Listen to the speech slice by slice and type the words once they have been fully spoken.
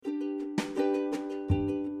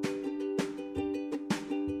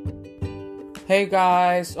Hey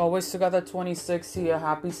guys, Always Together 26 here.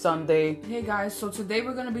 Happy Sunday. Hey guys, so today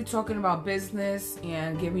we're going to be talking about business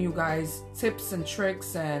and giving you guys tips and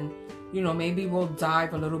tricks, and maybe we'll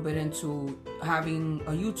dive a little bit into having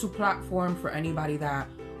a YouTube platform for anybody that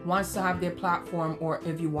wants to have their platform, or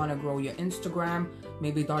if you want to grow your Instagram.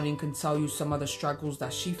 Maybe Darlene can tell you some of the struggles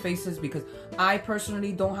that she faces, because I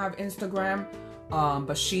personally don't have Instagram,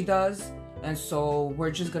 but she does. And so we're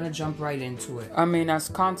just going to jump right into it. I mean, as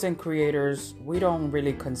content creators, we don't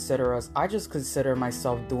really consider us. I just consider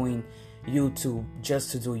myself doing YouTube just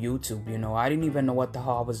to do YouTube. I didn't even know what the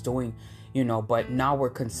hell I was doing, but now we're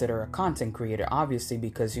considered a content creator, obviously,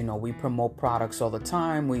 because, we promote products all the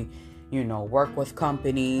time. We, work with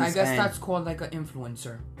companies. I guess that's called like an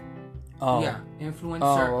influencer. Oh. Yeah,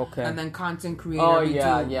 influencer. Oh, okay. And then content creator. Oh,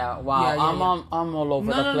 yeah. Wow. I'm all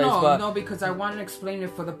over the place. No, because I want to explain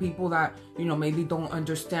it for the people that, maybe don't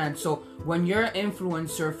understand. So when you're an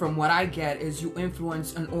influencer, from what I get, is you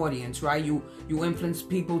influence an audience, right? You influence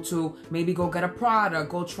people to maybe go get a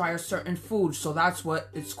product, go try a certain food. So that's what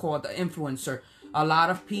it's called, the influencer. A lot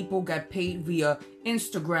of people get paid via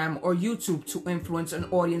Instagram or YouTube to influence an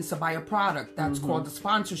audience to buy a product. That's called the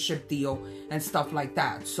sponsorship deal and stuff like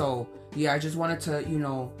that. So yeah, I just wanted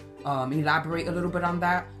to, elaborate a little bit on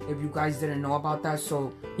that if you guys didn't know about that.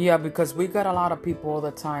 So yeah, because we got a lot of people all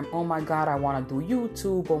the time. Oh my God, I want to do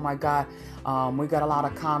YouTube. Oh my God. We got a lot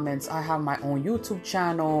of comments. I have my own YouTube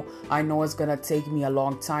channel. I know it's going to take me a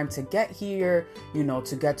long time to get here,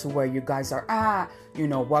 to get to where you guys are at.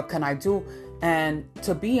 What can I do? And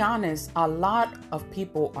to be honest, a lot of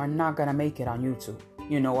people are not going to make it on YouTube.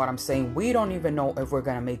 You know what I'm saying? We don't even know if we're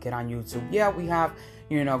going to make it on YouTube. Yeah, we have,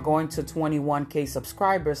 going to 21K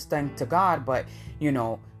subscribers, thank to God. But,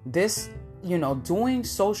 this, doing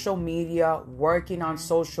social media, working on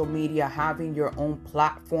social media, having your own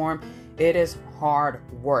platform, it is hard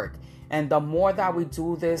work. And the more that we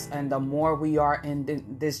do this and the more we are in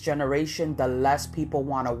this generation, the less people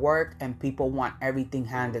want to work and people want everything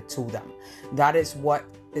handed to them. That is what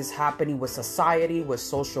is happening with society, with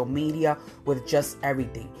social media, with just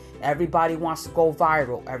everything. Everybody wants to go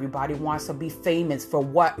viral. Everybody wants to be famous. For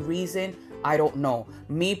what reason? I don't know.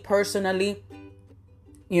 Me personally,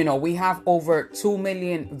 we have over 2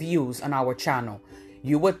 million views on our channel.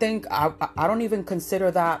 You would think I don't even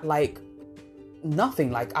consider that like nothing.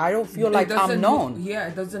 Like, I don't feel like I'm known.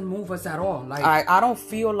 It doesn't move us at all. Like, I don't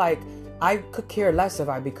feel like I could care less if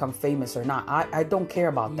I become famous or not. I don't care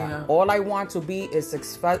about that. Yeah. All I want to be is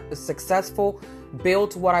successful,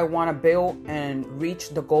 build what I want to build, and reach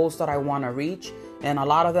the goals that I want to reach. And a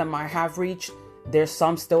lot of them I have reached. There's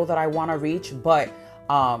some still that I want to reach, but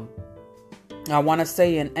I want to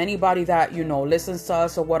say, and anybody that, listens to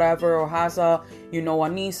us or whatever, or has a, a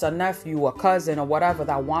niece, a nephew, a cousin, or whatever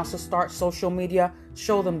that wants to start social media,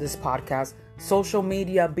 show them this podcast. Social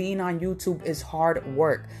media, being on YouTube is hard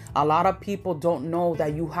work. A lot of people don't know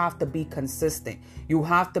that you have to be consistent. You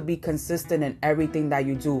have to be consistent in everything that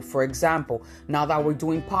you do. For example, now that we're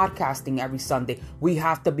doing podcasting every Sunday, we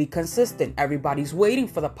have to be consistent. Everybody's waiting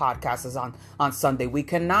for the podcasts on Sunday. We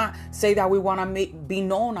cannot say that we want to be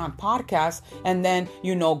known on podcasts and then,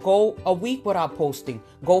 go a week without posting,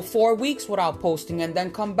 go 4 weeks without posting, and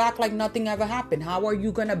then come back like nothing ever happened. How are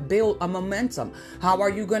you going to build a momentum? How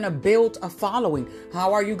are you going to build a following?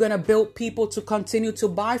 How are you going to build people to continue to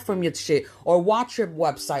buy from your shit, or watch your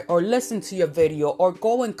website, or listen to your video, or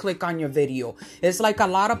go and click on your video? It's like a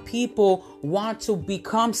lot of people want to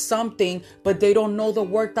become something, but they don't know the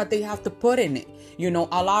work that they have to put in it.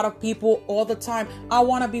 A lot of people all the time, I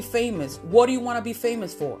want to be famous. What do you want to be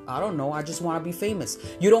famous for? I don't know. I just want to be famous.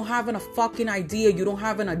 You don't have a fucking idea. You don't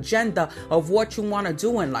have an agenda of what you want to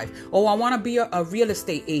do in life. Oh, I want to be a real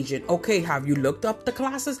estate agent. Okay, have you looked up the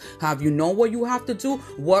classes? Have you know what you have to do?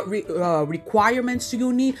 What requirements do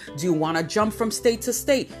you need? Do you want to jump from state to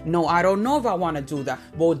state? No, I don't know if I want to do that.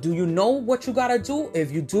 Well, do you know what you got to do?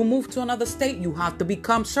 If you do move to another state, you have to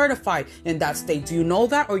become certified in that state. Do you know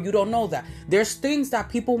that, or you don't know that? There's things that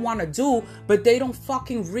people want to do, but they don't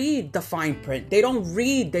fucking read the fine print. They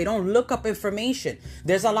don't look up information.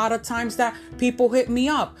 There's a lot of times that people hit me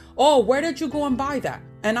up. Oh, where did you go and buy that?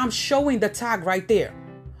 And I'm showing the tag right there.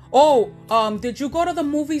 Oh, did you go to the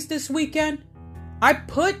movies this weekend? I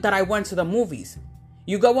put that I went to the movies.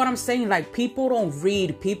 You get what I'm saying? Like, people don't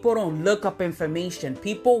read. People don't look up information.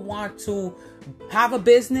 People want to have a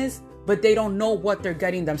business, but they don't know what they're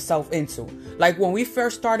getting themselves into. Like when we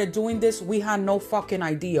first started doing this, we had no fucking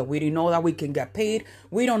idea. We didn't know that we can get paid.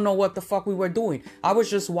 We don't know what the fuck we were doing. I was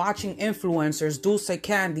just watching influencers, Dulce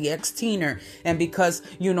Candy, X-Teener, and because,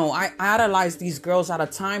 I idolized these girls at a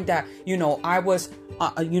time that, I was,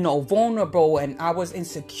 vulnerable, and I was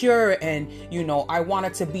insecure, and, I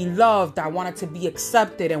wanted to be loved. I wanted to be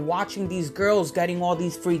accepted, and watching these girls getting all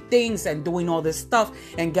these free things and doing all this stuff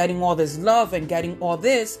and getting all this love and getting all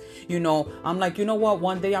this, I'm like, you know what?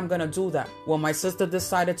 One day I'm going to do that. When my sister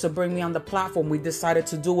decided to bring me on the platform, we decided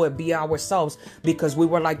to do it, be ourselves, because we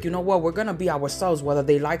were like, you know what? We're going to be ourselves, whether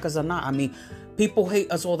they like us or not. I mean, people hate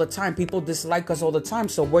us all the time. People dislike us all the time.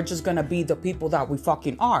 So we're just going to be the people that we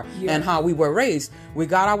fucking are and how we were raised. We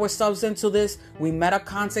got ourselves into this. We met a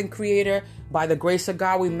content creator. By the grace of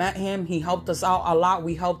God, we met him. He helped us out a lot.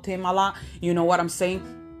 We helped him a lot. You know what I'm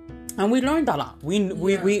saying? And we learned a lot. We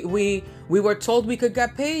were told we could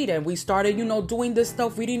get paid, and we started, doing this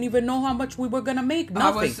stuff. We didn't even know how much we were going to make.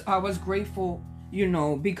 Nothing. I was grateful,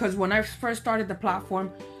 because when I first started the platform,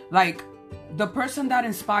 like, the person that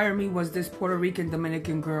inspired me was this Puerto Rican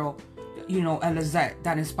Dominican girl, Elizette,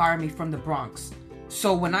 that inspired me from the Bronx.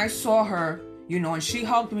 So when I saw her, and she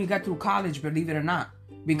helped me get through college, believe it or not.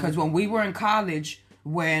 Because when we were in college,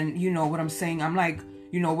 when, what I'm saying, I'm like,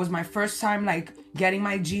 it was my first time, like, getting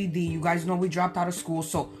my GED. You guys know we dropped out of school.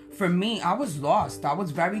 So for me, I was lost. I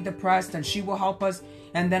was very depressed, and she will help us.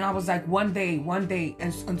 And then I was like, one day.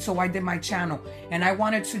 And so I did my channel. And I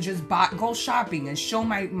wanted to just go shopping and show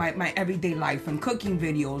my everyday life and cooking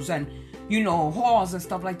videos and, hauls and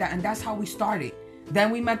stuff like that. And that's how we started.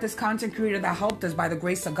 Then we met this content creator that helped us by the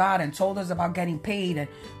grace of God and told us about getting paid and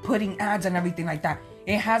putting ads and everything like that.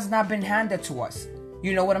 It has not been handed to us.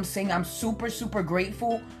 You know what I'm saying? I'm super, super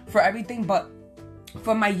grateful for everything. But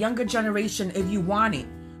for my younger generation, if you want it,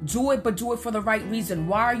 do it, but do it for the right reason.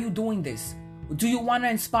 Why are you doing this? Do you want to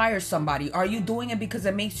inspire somebody? Are you doing it because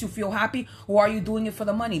it makes you feel happy? Or are you doing it for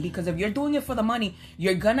the money? Because if you're doing it for the money,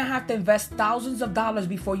 you're going to have to invest thousands of dollars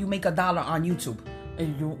before you make $1 on YouTube.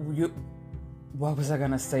 What was I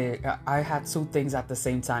going to say? I had two things at the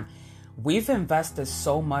same time. We've invested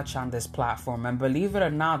so much on this platform, and believe it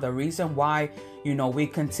or not, the reason why, we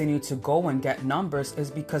continue to go and get numbers is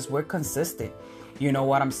because we're consistent. You know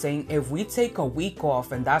what I'm saying? If we take a week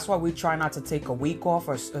off, and that's why we try not to take a week off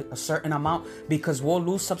or a certain amount, because we'll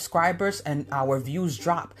lose subscribers and our views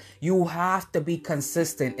drop. You have to be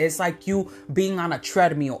consistent. It's like you being on a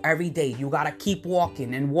treadmill every day. You got to keep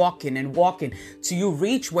walking and walking and walking till you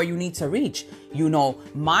reach where you need to reach.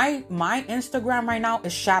 My Instagram right now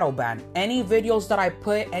is shadow banned. Any videos that I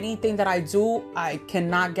put, anything that I do, I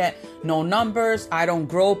cannot get no numbers. I don't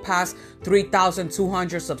grow past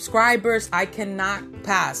 3,200 subscribers. I cannot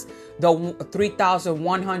pass the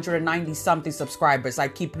 3,190 something subscribers. I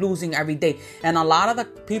keep losing every day. And a lot of the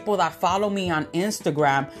people that follow me on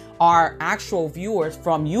Instagram are actual viewers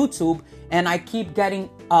from YouTube, and I keep getting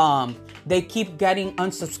they keep getting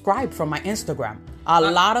unsubscribed from my Instagram. A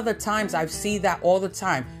lot of the times I see that all the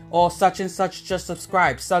time. Oh, such and such just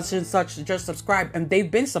subscribed. Such and such just subscribed, and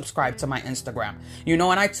they've been subscribed to my Instagram. And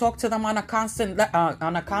I talk to them on a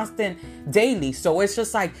constant daily. So it's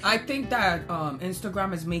just like, I think that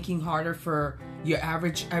Instagram is making harder for your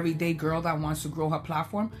average everyday girl that wants to grow her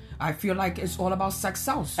platform. I feel like it's all about sex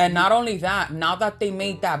sells. And not only that, now that they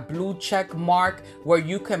made that blue check mark where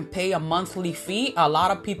you can pay a monthly fee, a lot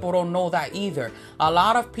of people don't know that either. A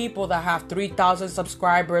lot of people that have 3,000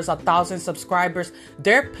 subscribers, 1,000 subscribers,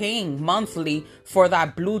 they're paying monthly for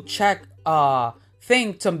that blue check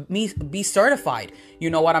thing to be certified. You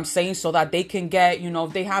know what I'm saying? So that they can get,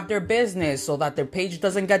 if they have their business, so that their page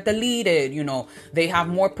doesn't get deleted, they have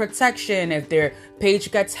more protection if their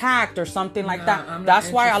page gets hacked or something like that.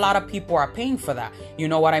 That's why a lot of people are paying for that. You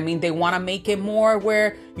know what I mean? They want to make it more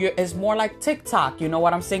where it's more like TikTok. You know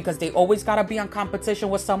what I'm saying? Because they always got to be on competition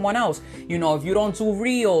with someone else. If you don't do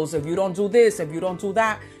reels, if you don't do this, if you don't do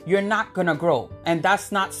that, you're not going to grow. And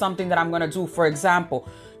that's not something that I'm going to do. For example,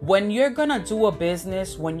 when you're going to do a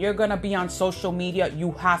business, when you're going to be on social media,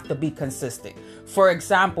 you have to be consistent. For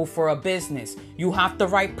example, for a business, you have to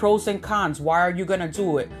write pros and cons. Why are you going to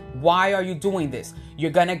do it? Why are you doing this?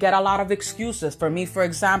 You're going to get a lot of excuses. For me, for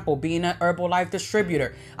example, being an Herbalife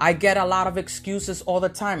distributor, I get a lot of excuses all the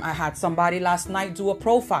time. I had somebody last night do a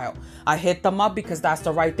profile. I hit them up because that's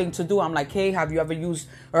the right thing to do. I'm like, hey, have you ever used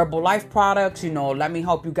Herbalife products? Let me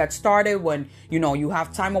help you get started when, you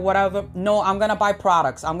have time or whatever. No, I'm going to buy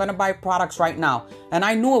products. I'm going to buy products right now. And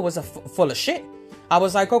I knew it was full of shit. I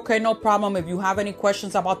was like, okay, no problem. If you have any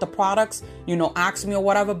questions about the products, ask me or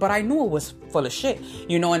whatever. But I knew it was full of shit,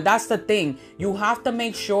 and that's the thing. You have to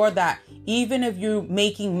make sure that even if you're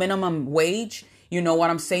making minimum wage, you know what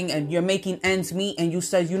I'm saying, and you're making ends meet, and you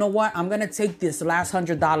said, you know what, I'm going to take this last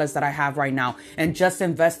 $100 that I have right now and just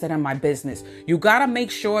invest it in my business. You got to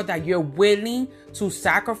make sure that you're willing to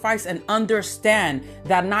sacrifice and understand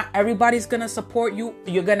that not everybody's going to support you.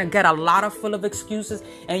 You're going to get a lot of full of excuses,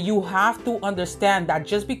 and you have to understand that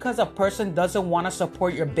just because a person doesn't want to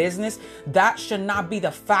support your business, that should not be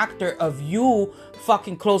the factor of you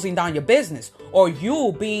fucking closing down your business, or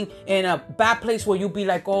you being in a bad place where you be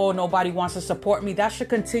like, oh, nobody wants to support me. That should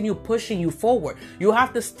continue pushing you forward. You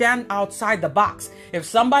have to stand outside the box. If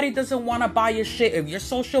somebody doesn't want to buy your shit, if your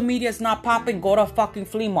social media is not popping, go to a fucking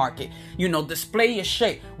flea market. You know, display your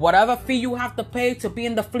shit. Whatever fee you have to pay to be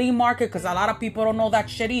in the flea market, because a lot of people don't know that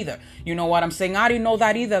shit either. You know what I'm saying? I didn't know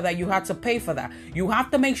that either, that you had to pay for that. You have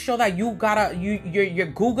to make sure that you're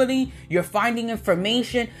Googling, you're finding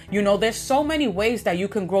information. You know, there's so many ways that you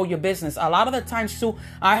can grow your business. A lot of the times too,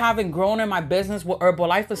 I haven't grown in my business with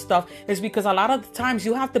Herbalife and stuff, is because a lot of the times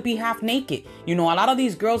you have to be half naked. You know, a lot of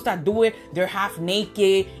these girls that do it, they're half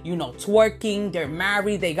naked, you know, twerking, they're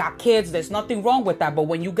married, they got kids. There's nothing wrong with that. But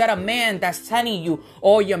when you get a man that's telling you,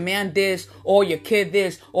 oh, your man this, or your kid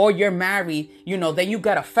this, or you're married, you know, then you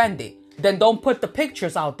get offended. Then don't put the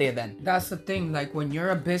pictures out there then. That's the thing. Like, when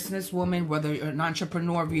you're a businesswoman, whether you're an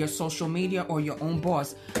entrepreneur via social media or your own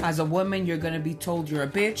boss, as a woman, you're going to be told you're a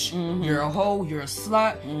bitch, you're a hoe, you're a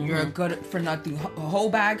slut, you're a good for nothing hoe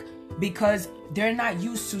bag, because they're not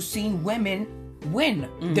used to seeing women win.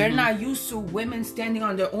 They're not used to women standing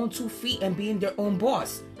on their own 2 feet and being their own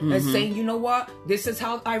boss and saying, you know what, this is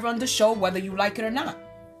how I run the show, whether you like it or not.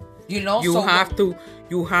 You know, you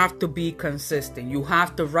have to be consistent. You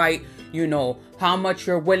have to write, you know, how much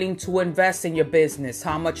you're willing to invest in your business,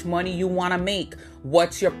 how much money you want to make,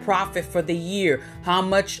 what's your profit for the year, how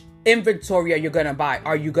much inventory are you gonna buy?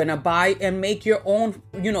 Are you gonna buy and make your own,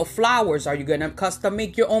 you know, flowers? Are you gonna custom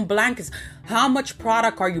make your own blankets? How much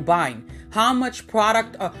product are you buying? How much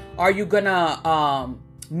product are you gonna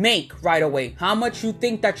make right away? How much you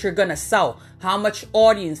think that you're gonna sell? How much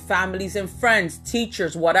audience, families and friends,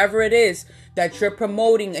 teachers, whatever it is that you're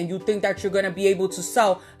promoting and you think that you're gonna be able to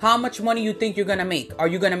sell, how much money you think you're gonna make? Are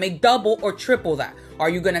you gonna make double or triple that? Are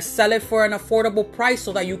you gonna sell it for an affordable price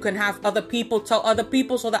so that you can have other people tell other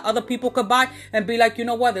people, so that other people could buy and be like, you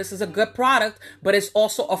know what, this is a good product, but it's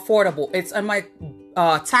also affordable. It's in my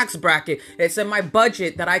tax bracket. It's in my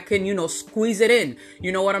budget that I can, you know, squeeze it in.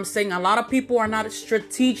 You know what I'm saying? A lot of people are not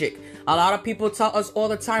strategic. A lot of people tell us all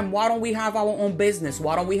the time, why don't we have our own business?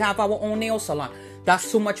 Why don't we have our own nail salon?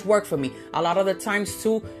 That's too much work for me. A lot of the times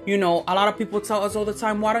too, you know, a lot of people tell us all the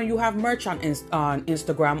time, why don't you have merch on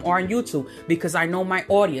Instagram or on YouTube? Because I know my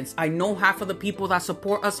audience. I know half of the people that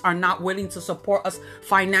support us are not willing to support us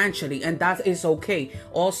financially, and that is okay.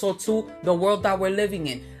 Also too, the world that we're living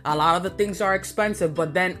in, a lot of the things are expensive,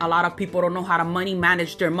 but then a lot of people don't know how to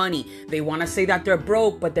manage their money. They want to say that they're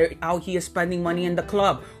broke, but they're out here spending money in the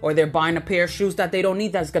club, or they're buying a pair of shoes that they don't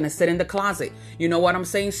need that's going to sit in the closet. You know what I'm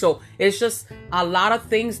saying? So it's just a lot of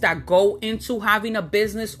things that go into having a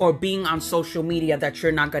business or being on social media that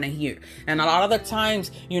you're not going to hear. And a lot of the times,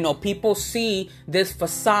 you know, people see this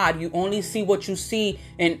facade. You only see what you see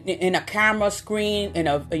in a camera screen, in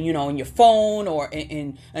a, you know, in your phone or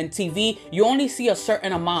in TV. You only see a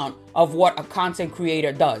certain amount of what a content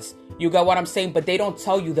creator does. You get what I'm saying? But they don't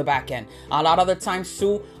tell you the back end. A lot of the times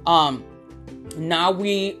too, now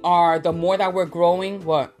the more that we're growing,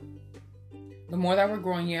 the more that we're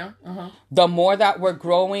growing, yeah. The more that we're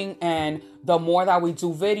growing, and the more that we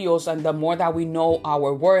do videos, and the more that we know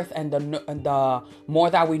our worth, and the more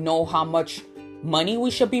that we know how much money we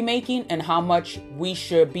should be making and how much we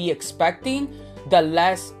should be expecting, the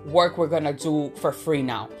less work we're gonna do for free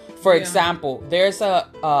now. For example, there's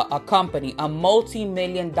a company, a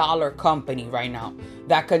multi-million-dollar company right now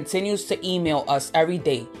that continues to email us every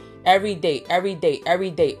day that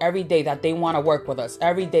they want to work with us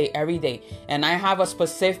every day. And I have a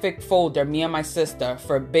specific folder, me and my sister,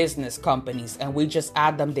 for business companies, and we just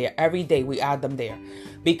add them there every day. We add them there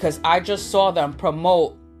because I just saw them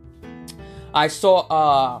promote. I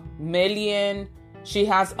saw she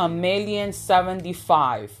has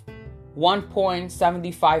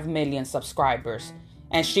 1.75 million subscribers,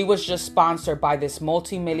 and she was just sponsored by this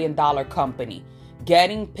multi-million-dollar company,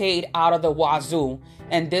 getting paid out of the wazoo.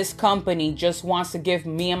 And this company just wants to give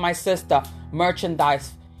me and my sister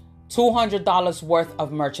merchandise, $200 worth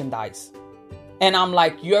of merchandise. And I'm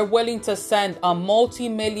like, you're willing to send a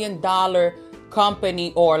multi-million-dollar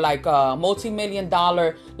company, or like a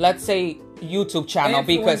multi-million-dollar, let's say, YouTube channel,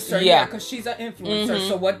 because because she's an influencer.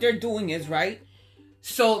 So what they're doing is, right,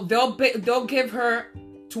 so they'll give her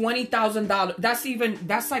 $20,000.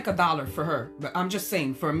 That's like $1 for her. But I'm just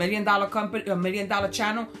saying, for $1 million company, $1 million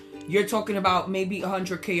channel, you're talking about maybe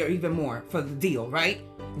 100K or even more for the deal, right?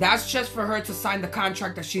 That's just for her to sign the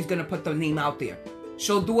contract that she's gonna put the name out there.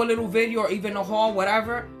 She'll do a little video or even a haul,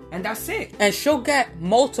 whatever, and that's it. And she'll get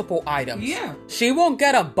multiple items. Yeah. She won't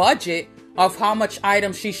get a budget of how much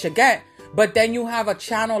items she should get. But then you have a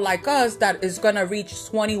channel like us that is gonna reach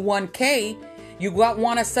 21K. You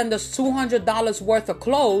want to send us $200 worth of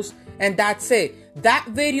clothes, and that's it. That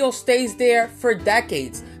video stays there for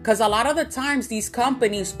decades. Because a lot of the times these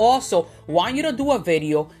companies also want you to do a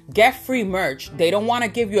video, get free merch. They don't want to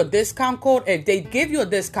give you a discount code. If they give you a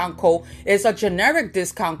discount code, it's a generic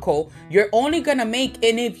discount code. You're only going to make,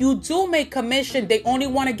 and if you do make commission, they only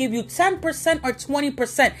want to give you 10% or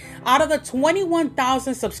 20%. Out of the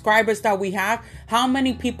 21,000 subscribers that we have, how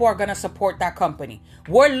many people are going to support that company?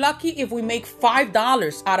 We're lucky if we make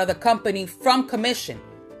 $5 out of the company from commission.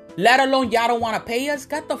 Let alone y'all don't want to pay us.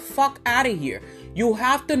 Get the fuck out of here. You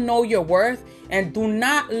have to know your worth, and do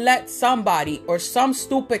not let somebody or some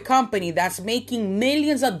stupid company that's making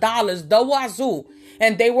millions of dollars, the wazoo,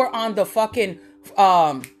 and they were on the fucking,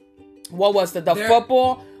 what was it?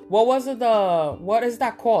 Football. What was it? What is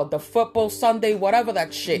that called? The Football Sunday, whatever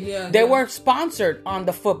that shit. Yeah, they were sponsored on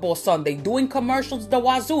the Football Sunday, doing commercials the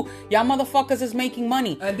wazoo. Y'all motherfuckers is making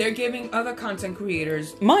money. And they're giving other content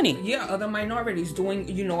creators money. Yeah, other minorities doing,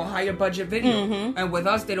 a higher budget video. Mm-hmm. And with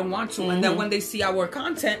us, they don't want to. Mm-hmm. And then when they see our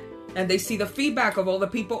content and they see the feedback of all the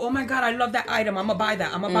people, oh my God, I love that item. I'm going to buy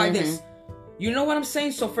that. I'm going to buy this. You know what I'm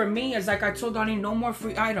saying? So for me, it's like I told Darlene, no more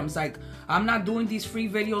free items. Like, I'm not doing these free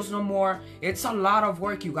videos no more. It's a lot of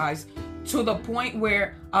work, you guys. To the point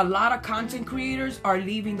where a lot of content creators are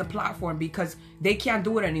leaving the platform because they can't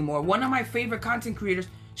do it anymore. One of my favorite content creators,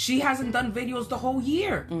 she hasn't done videos the whole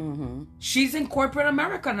year. Mm-hmm. She's in corporate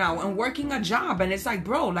America now and working a job. And it's like,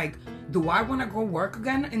 bro, like, do I want to go work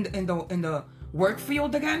again in the work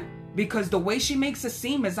field again? Because the way she makes it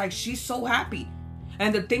seem is like she's so happy.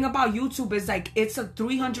 And the thing about YouTube is like it's a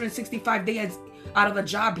 365 days out of the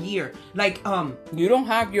job year. Like you don't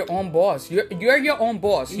have your own boss. You're your own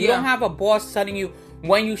boss. You don't have a boss telling you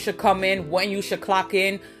when you should come in, when you should clock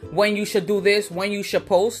in, when you should do this, when you should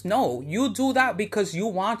post. No, you do that because you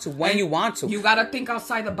want to, when you want to. You gotta think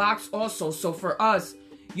outside the box also. So for us,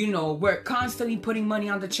 we're constantly putting money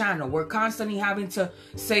on the channel. We're constantly having to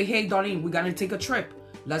say, hey, Darlene, we gotta take a trip.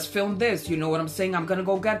 Let's film this. You know what I'm saying? I'm going to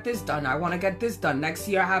go get this done. I want to get this done. Next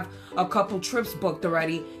year, I have a couple trips booked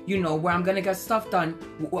already, where I'm going to get stuff done.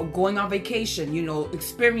 Going on vacation,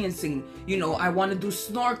 experiencing, I want to do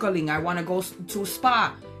snorkeling. I want to go to a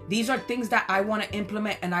spa. These are things that I want to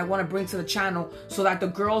implement and I want to bring to the channel so that the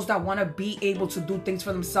girls that want to be able to do things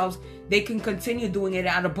for themselves, they can continue doing it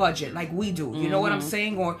at a budget like we do. You know what I'm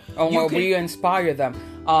saying? Or we inspire them.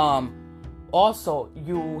 Also,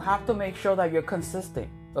 you have to make sure that you're consistent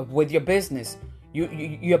with your business.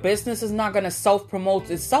 Your business is not going to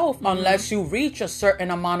self-promote itself unless you reach a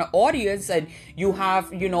certain amount of audience and you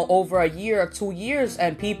have, over a year or 2 years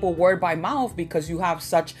and people word by mouth because you have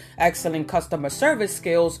such excellent customer service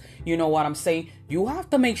skills. You know what I'm saying? You have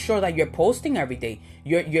to make sure that you're posting every day.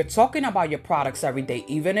 You're talking about your products every day,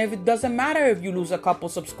 even if it doesn't matter if you lose a couple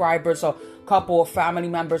subscribers or a couple of family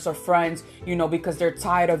members or friends, because they're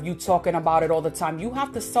tired of you talking about it all the time. You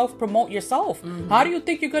have to self-promote yourself. Mm-hmm. How do you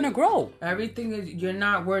think you're going to grow? Everything is,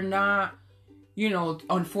 we're not,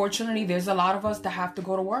 unfortunately, there's a lot of us that have to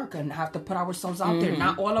go to work and have to put ourselves out there.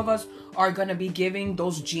 Not all of us are going to be giving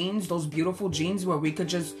those jeans, those beautiful jeans where we could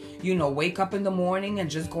just, wake up in the morning and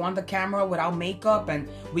just go on the camera without makeup and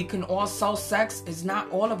we can all sell sex. It's not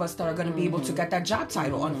all of us that are going to be able to get that job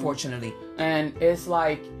title, unfortunately. And it's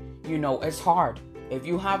like, it's hard. If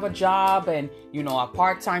you have a job and, a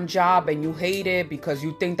part-time job and you hate it because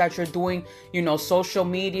you think that you're doing, social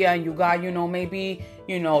media and you got, maybe,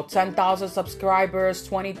 10,000 subscribers,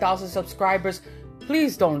 20,000 subscribers,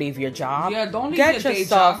 please don't leave your job. Yeah, don't leave your day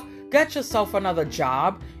job. Get yourself another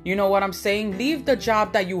job. You know what I'm saying? Leave the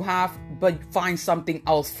job that you have, but find something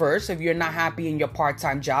else first if you're not happy in your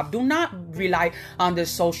part-time job. Do not rely on this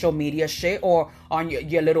social media shit or on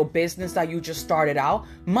your little business that you just started out.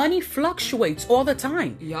 Money fluctuates all the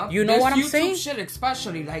time. Yep. You know what I'm YouTube saying? Shit,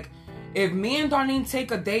 especially like if me and Darlene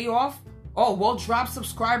take a day off, we'll drop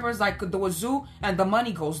subscribers like the wazoo and the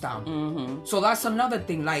money goes down. Mm-hmm. So that's another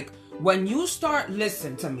thing. Like when you start,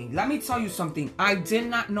 listen to me. Let me tell you something. I did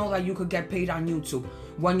not know that you could get paid on YouTube.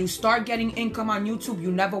 When you start getting income on YouTube,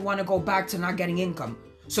 you never want to go back to not getting income.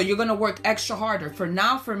 So you're going to work extra harder. For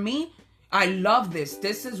now, for me, I love this.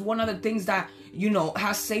 This is one of the things that,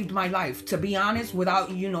 has saved my life. To be honest, without,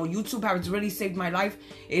 YouTube has really saved my life.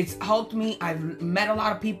 It's helped me. I've met a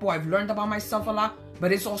lot of people. I've learned about myself a lot,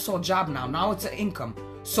 but it's also a job now. Now it's an income.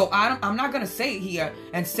 So I'm not going to say here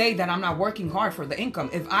and say that I'm not working hard for the income.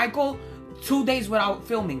 If I go 2 days without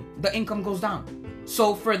filming, the income goes down.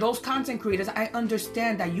 So for those content creators, I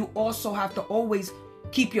understand that you also have to always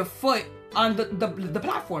keep your foot on the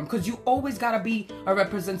platform, because you always got to be a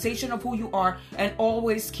representation of who you are and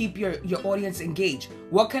always keep your audience engaged.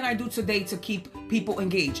 What can I do today to keep people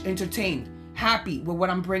engaged, entertained, happy with what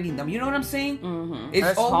I'm bringing them? You know what I'm saying?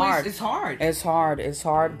 It's hard. It's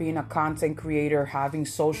hard being a content creator, having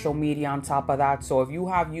social media on top of that. So if you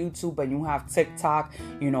have YouTube and you have TikTok,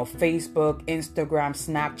 Facebook, Instagram,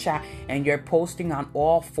 Snapchat, and you're posting on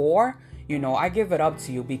all four, I give it up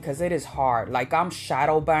to you, because it is hard. Like, I'm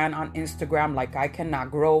shadow banned on Instagram. Like, I cannot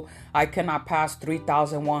grow. I cannot pass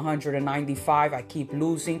 3,195. I keep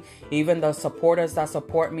losing. Even the supporters that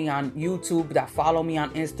support me on YouTube, that follow me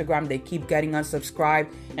on Instagram, they keep getting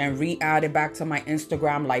unsubscribed and re-added back to my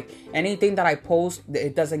Instagram. Like, anything that I post,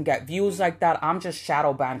 it doesn't get views like that. I'm just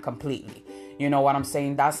shadow banned completely. You know what I'm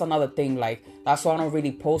saying? That's another thing. Like, that's why I don't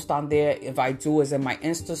really post on there. If I do, is in my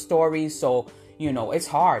Insta stories. So, it's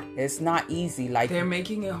hard. It's not easy. Like, they're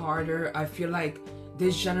making it harder. I feel like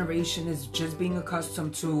this generation is just being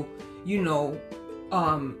accustomed to,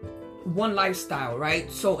 one lifestyle,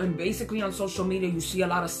 right? So, and basically on social media, you see a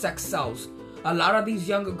lot of sex sells. A lot of these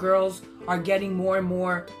younger girls are getting more and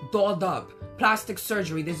more dolled up. Plastic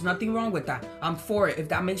surgery, there's nothing wrong with that. I'm for it. If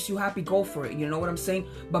that makes you happy, go for it. You know what I'm saying?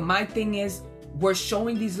 But my thing is, we're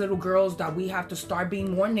showing these little girls that we have to start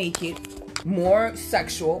being more naked, more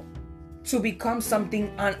sexual, to become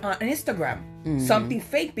something on Instagram, something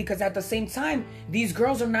fake, because at the same time, these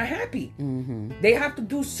girls are not happy. They have to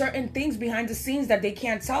do certain things behind the scenes that they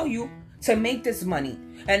can't tell you to make this money.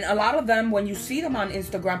 And a lot of them, when you see them on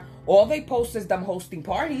Instagram, all they post is them hosting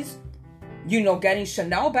parties, getting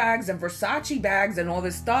Chanel bags and Versace bags and all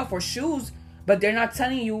this stuff, or shoes, but they're not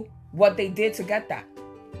telling you what they did to get that.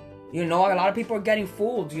 A lot of people are getting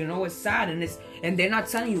fooled. It's sad, and they're not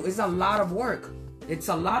telling you. It's a lot of work. It's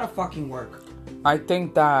a lot of fucking work. I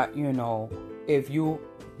think that, if you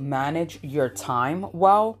manage your time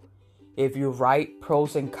well, if you write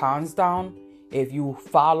pros and cons down, if you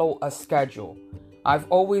follow a schedule. I've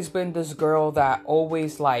always been this girl that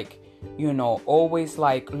always always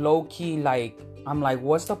low key, I'm like,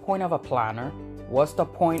 what's the point of a planner? What's the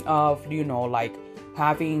point of,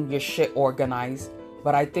 having your shit organized?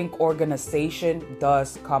 But I think organization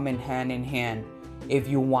does come in hand if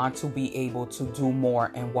you want to be able to do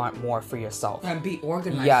more and want more for yourself. And be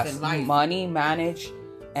organized in life. Money manage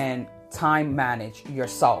and time manage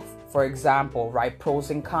yourself. For example, write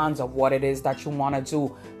pros and cons of what it is that you want to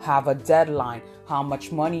do. Have a deadline. How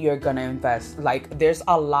much money you're going to invest. Like, there's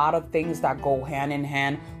a lot of things that go hand in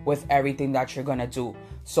hand with everything that you're going to do.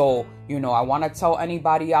 So, I want to tell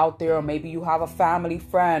anybody out there, or maybe you have a family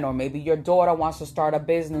friend, or maybe your daughter wants to start a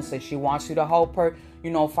business and she wants you to help her,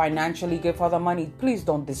 financially, give her the money. Please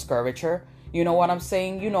don't discourage her. You know what I'm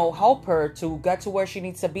saying? Help her to get to where she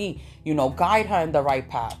needs to be. Guide her in the right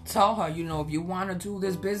path. Tell her, if you want to do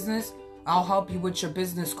this business, I'll help you with your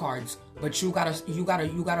business cards. But you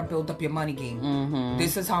gotta build up your money game.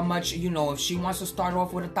 This is how much, if she wants to start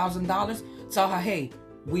off with $1,000, tell her, hey,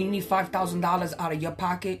 we need $5,000 out of your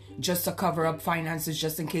pocket just to cover up finances,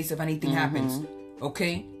 just in case if anything happens.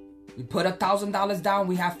 Okay? We put $1,000 down.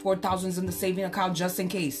 We have 4,000 in the saving account just in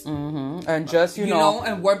case. And just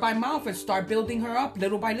and word by mouth, and start building her up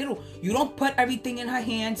little by little. You don't put everything in her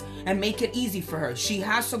hands and make it easy for her. She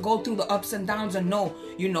has to go through the ups and downs and know.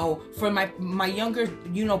 For my younger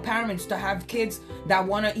parents to have kids that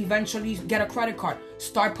want to eventually get a credit card,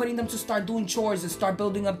 start putting them to start doing chores and start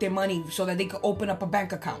building up their money so that they can open up a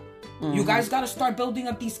bank account. You guys got to start building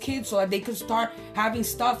up these kids so that they can start having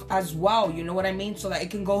stuff as well. You know what I mean? So that it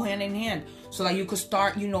can go hand in hand. So that you could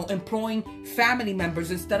start, employing family members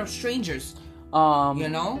instead of strangers.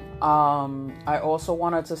 I also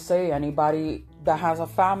wanted to say, anybody that has a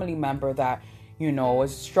family member that,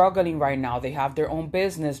 is struggling right now, they have their own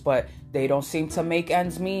business, but they don't seem to make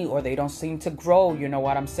ends meet, or they don't seem to grow. You know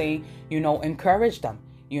what I'm saying? Encourage them.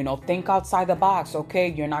 Think outside the box. Okay,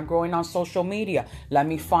 you're not growing on social media. Let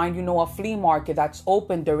me find, a flea market that's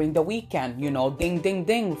open during the weekend. Ding, ding,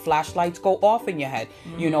 ding. Flashlights go off in your head.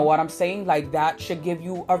 You know what I'm saying? Like, that should give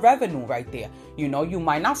you a revenue right there. You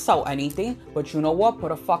might not sell anything, but you know what?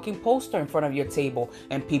 Put a fucking poster in front of your table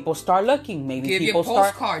and people start looking. Maybe give people your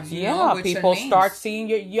postcards, start, people start seeing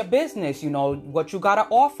your business, what you got to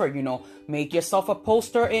offer, Make yourself a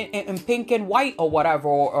poster in pink and white or whatever,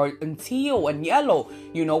 or in teal and yellow,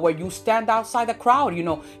 where you stand outside the crowd.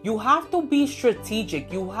 You have to be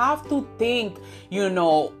strategic. You have to think,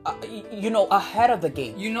 ahead of the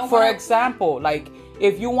game. For example, like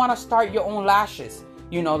if you want to start your own lashes,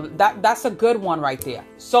 that's a good one right there.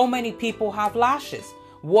 So many people have lashes.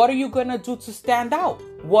 What are you going to do to stand out?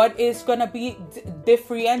 What is going to be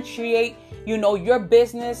differentiate, your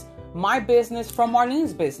business, my business from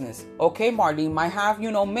Marlene's business? Okay, Marlene might have,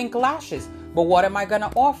 mink lashes, but what am I going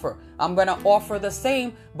to offer? I'm going to offer the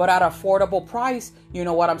same, but at affordable price. You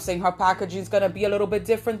know what I'm saying? Her packaging is going to be a little bit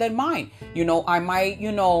different than mine. I might,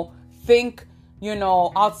 think,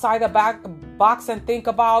 outside the box and think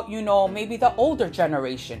about, maybe the older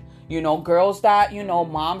generation. Girls that,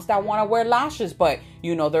 moms that want to wear lashes, but,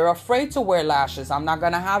 they're afraid to wear lashes. I'm not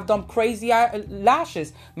going to have them crazy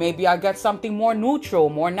lashes. Maybe I get something more neutral,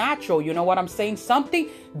 more natural. You know what I'm saying? Something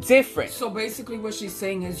different. So basically what she's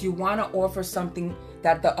saying is you want to offer something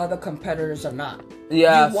that the other competitors are not.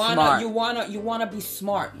 Yeah, smart. You want to be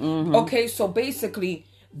smart. Mm-hmm. Okay, so basically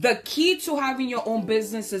the key to having your own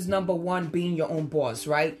business is number one, being your own boss,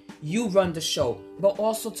 right? You run the show, but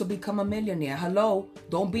also to become a millionaire. Hello,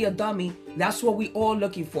 don't be a dummy. That's what we all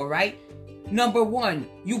looking for, right? Number one,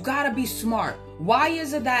 you gotta be smart. Why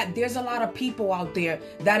is it that there's a lot of people out there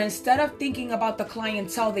that instead of thinking about the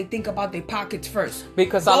clientele, they think about their pockets first?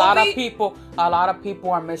 Because a lot of people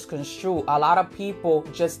are misconstrued. A lot of people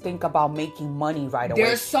just think about making money right away.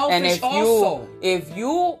 They're selfish and if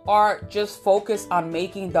you are just focused on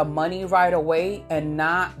making the money right away and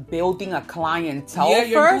not building a clientele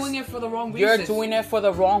you're doing it for the wrong reasons. You're doing it for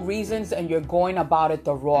the wrong reasons and you're going about it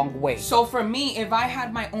the wrong way. So for me, if I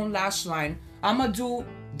had my own lash line, I'm going to do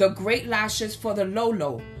the great lashes for the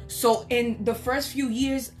low. So in the first few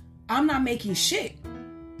years, I'm not making shit.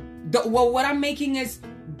 What I'm making is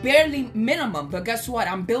barely minimum. But guess what?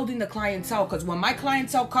 I'm building the clientele, because when my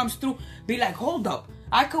clientele comes through, be like, hold up.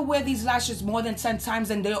 I could wear these lashes more than 10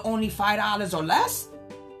 times and they're only $5 or less?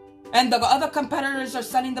 And the other competitors are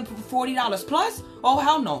selling them for $40 plus? Oh,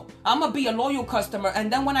 hell no. I'm going to be a loyal customer.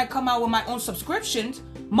 And then when I come out with my own subscriptions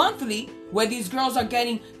monthly, where these girls are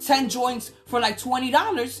getting 10 joints for like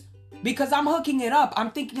 $20, because I'm hooking it up. I'm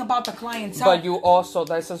thinking about the clientele. But you also,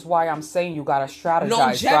 this is why I'm saying you got to strategize.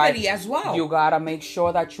 Longevity, right? as well. You got to make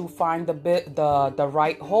sure that you find the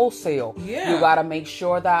right wholesale. Yeah. You got to make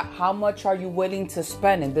sure that how much are you willing to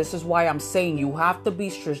spend. And this is why I'm saying you have to be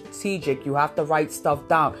strategic. You have to write stuff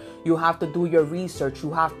down. You have to do your research.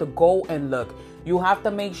 You have to go and look. You have to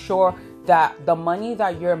make sure that the money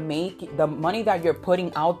that you're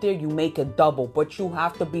putting out there, you make it double, but you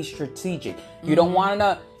have to be strategic. You don't want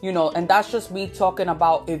to, and that's just me talking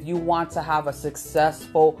about if you want to have a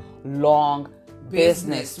successful, long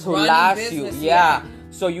business to last you. Yeah.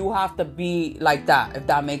 So you have to be like that, if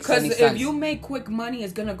that makes any sense. Because if you make quick money,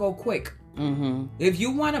 it's going to go quick. Mm-hmm. If you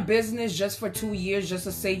want a business just for 2 years, just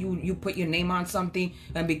to say you put your name on something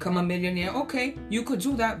and become a millionaire, okay, you could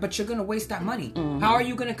do that, but you're gonna waste that money. Mm-hmm. How are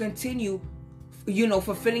you gonna continue,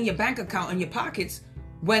 fulfilling your bank account and your pockets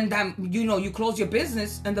when that you close your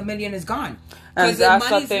business and the million is gone? Because the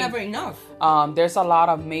money's never enough. There's a lot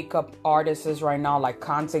of makeup artists right now, like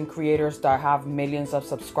content creators that have millions of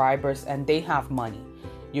subscribers and they have money.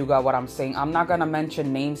 You got what I'm saying? I'm not going to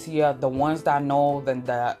mention names here. The ones that know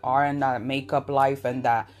that are in that makeup life and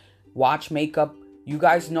that watch makeup, you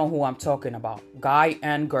guys know who I'm talking about. Guy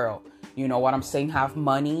and girl. You know what I'm saying? Have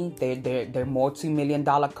money. They're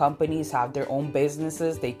multi-million-dollar companies, have their own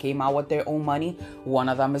businesses. They came out with their own money. One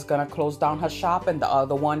of them is going to close down her shop and the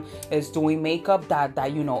other one is doing makeup that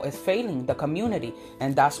is failing the community.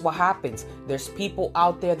 And that's what happens. There's people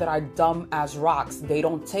out there that are dumb as rocks. They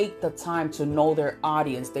don't take the time to know their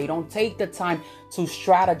audience. They don't take the time to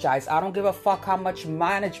strategize. I don't give a fuck how much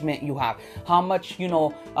management you have, how much,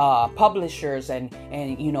 publishers and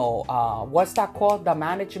what's that called? The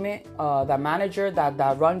management, the manager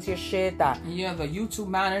that runs your shit. The YouTube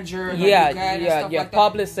manager. Your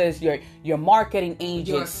publicist, your marketing agent,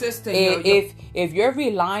 your assistant. If you're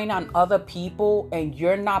relying on other people and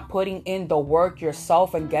you're not putting in the work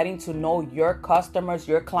yourself and getting to know your customers,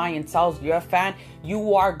 your clientele, your fan,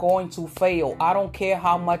 you are going to fail. I don't care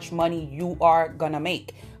how much money you are gonna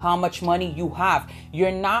make, how much money you have.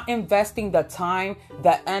 You're not investing the time,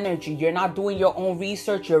 the energy. You're not doing your own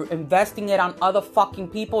research. You're investing it on other fucking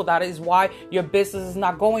people. That is why your business is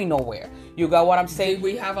not going nowhere. You got what I'm saying?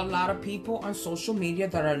 We have a lot of people on social media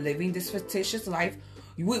that are living this fictitious life.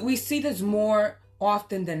 We see this more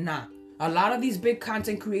often than not. A lot of these big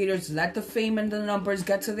content creators let the fame and the numbers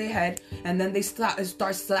get to their head, and then they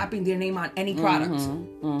start slapping their name on any products.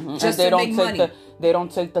 Just and to make money. They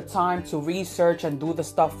don't take the time to research and do the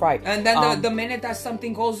stuff right. And then the minute that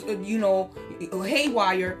something goes,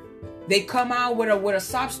 haywire, they come out with a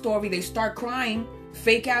sob story. They start crying,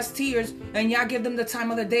 fake ass tears, and y'all give them the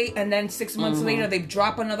time of the day. And then 6 months later, they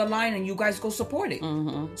drop another line, and you guys go support it.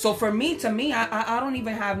 So to me, I don't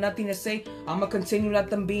even have nothing to say. I'm gonna continue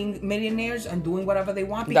let them being millionaires and doing whatever they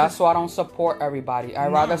want. That's why I don't support everybody. I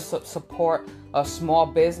rather support a small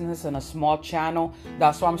business and a small channel.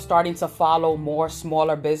 That's why I'm starting to follow more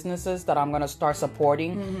smaller businesses that I'm going to start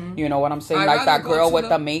supporting. You know what I'm saying? Like that girl with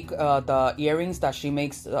the earrings that she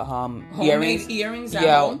makes, earrings.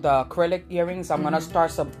 Yeah, the acrylic earrings. I'm going to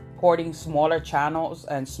start supporting smaller channels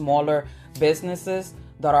and smaller businesses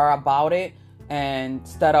that are about it. And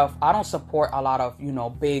instead of, I don't support a lot of,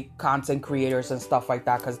 big content creators and stuff like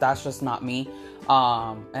that, because that's just not me.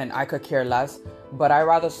 And I could care less. But I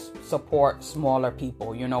rather support smaller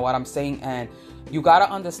people, you know what I'm saying? And you got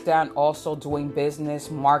to understand also doing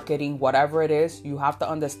business, marketing, whatever it is, you have to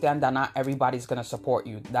understand that not everybody's going to support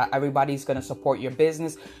you. That everybody's going to support your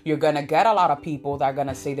business. You're going to get a lot of people that are going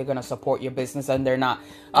to say they're going to support your business and they're not.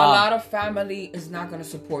 A lot of family is not going to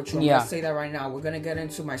support you. I'm going to say that right now. We're going to get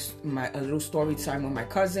into my a little story time with my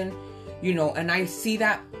cousin. And I see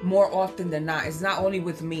that more often than not. It's not only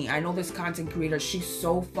with me. I know this content creator. She's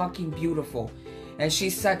so fucking beautiful. And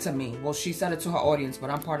she said to me, well, she said it to her audience,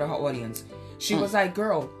 but I'm part of her audience. She was like,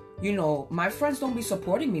 girl, my friends don't be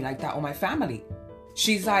supporting me like that, or my family.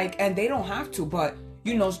 She's like, and they don't have to, but,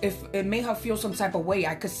 if it made her feel some type of way,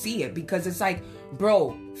 I could see it. Because it's like,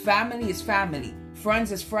 bro, family is family.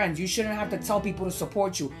 Friends is friends. You shouldn't have to tell people to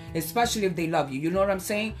support you, especially if they love you. You know what I'm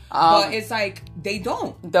saying? But it's like, they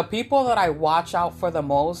don't. The people that I watch out for the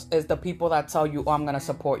most is the people that tell you, I'm going to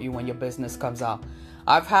support you when your business comes out.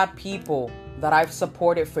 I've had people that I've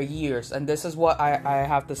supported for years, and this is what I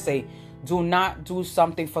have to say. Do not do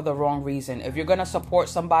something for the wrong reason. If you're going to support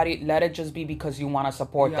somebody, let it just be because you want to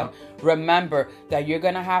support them. Remember that you're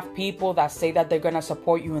going to have people that say that they're going to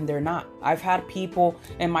support you and they're not. I've had people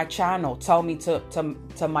in my channel tell me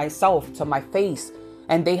to myself, to my face,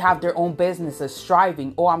 and they have their own businesses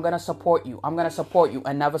striving. Oh, I'm going to support you. I'm going to support you,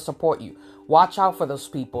 and never support you. Watch out for those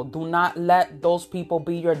people. Do not let those people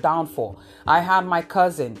be your downfall. I had my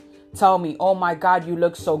cousin tell me, oh my God, you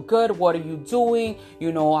look so good. What are you doing?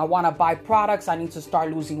 I want to buy products. I need to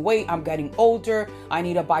start losing weight. I'm getting older. I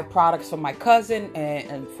need to buy products for my cousin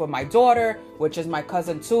and for my daughter, which is my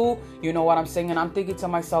cousin too. You know what I'm saying? And I'm thinking to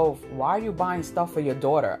myself, why are you buying stuff for your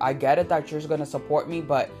daughter? I get it that you're going to support me,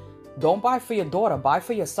 but don't buy for your daughter. Buy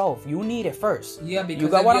for yourself. You need it first. Yeah,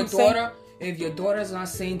 because if your daughter's not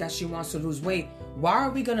saying that she wants to lose weight, why are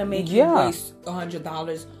we going to make you waste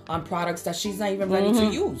 $100 on products that she's not even ready to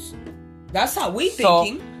use? That's how we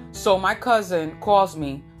thinking. So my cousin calls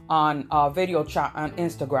me on a video chat on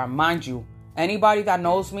Instagram. Mind you, anybody that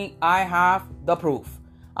knows me, I have the proof.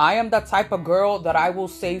 I am the type of girl that I will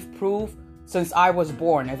save proof since I was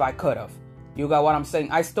born if I could have. You got what I'm saying?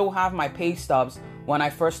 I still have my pay stubs when I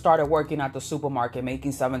first started working at the supermarket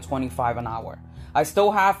making $7.25 an hour. I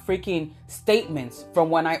still have freaking statements from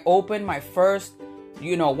when I opened my first,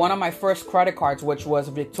 one of my first credit cards, which was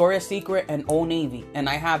Victoria's Secret and Old Navy. And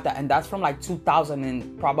I have that. And that's from like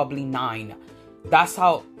 2009. That's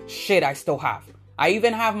how shit I still have. I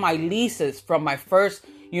even have my leases from my first,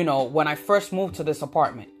 when I first moved to this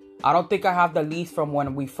apartment. I don't think I have the lease from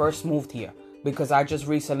when we first moved here because I just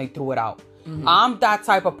recently threw it out. I'm that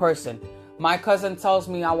type of person. My cousin tells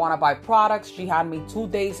me I want to buy products. She had me 2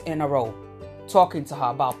 days in a row talking to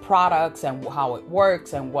her about products and how it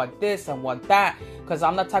works and what this and what that, because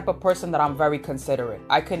I'm the type of person that I'm very considerate.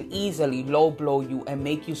 I can easily low blow you and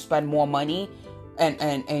make you spend more money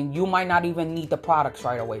and you might not even need the products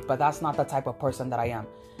right away, but that's not the type of person that I am.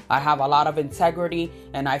 I have a lot of integrity,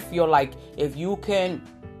 and I feel like if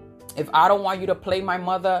I don't want you to play my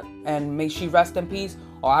mother and may she rest in peace,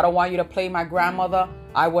 or I don't want you to play my grandmother,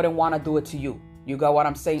 I wouldn't want to do it to you. You got what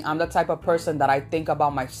I'm saying? I'm the type of person that I think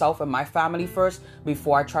about myself and my family first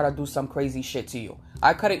before I try to do some crazy shit to you.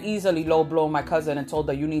 I could have easily low blown my cousin and told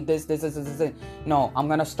her, you need this. No, I'm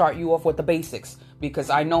going to start you off with the basics because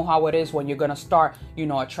I know how it is when you're going to start,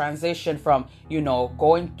 a transition from,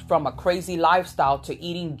 going from a crazy lifestyle to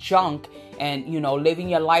eating junk and, living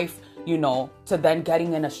your life, to to then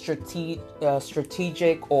getting in a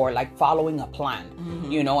strategic or like following a plan,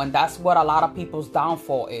 you know, and that's what a lot of people's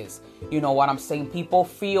downfall is. You know what I'm saying? People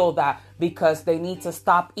feel that because they need to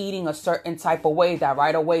stop eating a certain type of way, that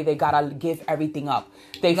right away they gotta give everything up.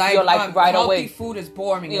 They feel like right away food is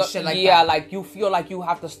boring and shit like that. Yeah, like you feel like you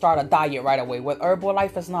have to start a diet right away. With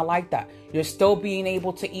Herbalife, it's not like that. You're still being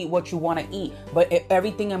able to eat what you want to eat, but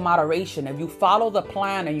everything in moderation. If you follow the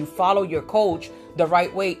plan and you follow your coach the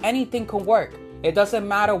right way, anything can work. It doesn't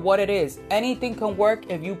matter what it is. Anything can work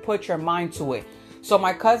if you put your mind to it. So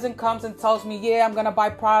my cousin comes and tells me, yeah, I'm going to buy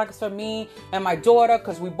products for me and my daughter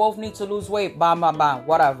because we both need to lose weight. Bam, bam, bam,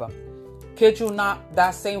 whatever. Kid you not,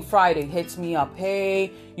 that same Friday hits me up.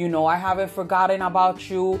 Hey, you know, I haven't forgotten about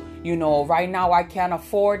you. You know, right now I can't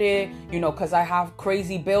afford it, you know, because I have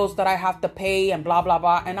crazy bills that I have to pay and blah, blah,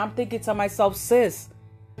 blah. And I'm thinking to myself, sis,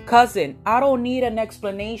 cousin, I don't need an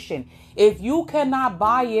explanation. If you cannot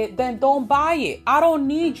buy it, then don't buy it. I don't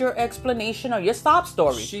need your explanation or your stop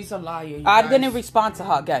story. She's a liar. I didn't respond to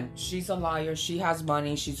her again. She's a liar. She has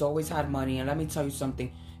money. She's always had money. And let me tell you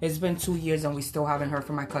something. It's been 2 years and we still haven't heard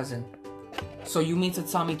from my cousin. So you mean to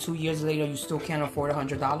tell me 2 years later you still can't afford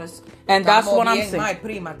 $100? And that's what I'm saying.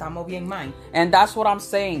 Prima, estamos bien mal. And that's what I'm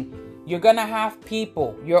saying. You're going to have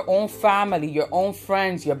people, your own family, your own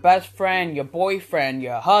friends, your best friend, your boyfriend,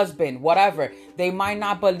 your husband, whatever. They might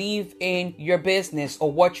not believe in your business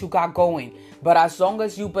or what you got going. But as long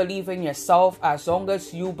as you believe in yourself, as long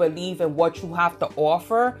as you believe in what you have to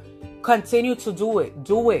offer, continue to do it.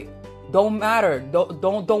 Do it. Don't matter.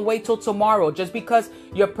 Don't wait till tomorrow. Just because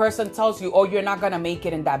your person tells you, oh, you're not going to make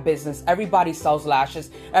it in that business. Everybody sells lashes.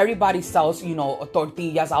 Everybody sells, you know,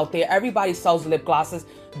 tortillas out there. Everybody sells lip glosses.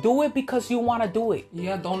 Do it because you want to do it.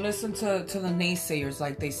 Yeah, don't listen to the naysayers,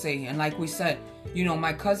 like they say. And like we said, you know,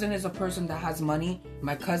 my cousin is a person that has money.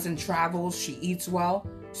 My cousin travels. She eats well.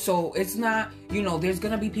 So it's not, you know, there's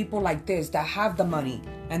going to be people like this that have the money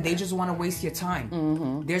and they just want to waste your time.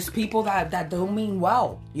 Mm-hmm. There's people that don't mean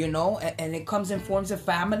well, you know, and it comes in forms of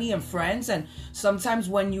family and friends. And sometimes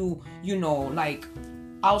when you know, like,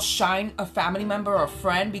 outshine a family member or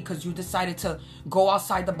friend because you decided to go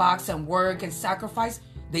outside the box and work and sacrifice,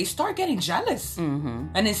 they start getting jealous. Mm-hmm.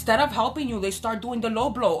 And instead of helping you, they start doing the low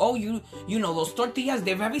blow. Oh, you know, those tortillas,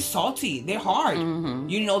 they're very salty. They're hard. Mm-hmm.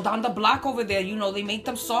 You know, down the block over there, you know, they make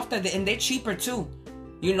them softer and they're cheaper too.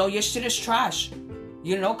 You know, your shit is trash.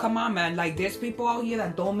 You know, come on, man. Like, there's people out here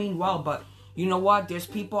that don't mean well, but you know what? There's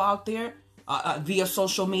people out there via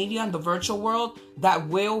social media and the virtual world that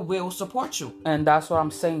will support you. And that's what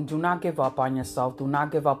I'm saying. Do not give up on yourself. Do not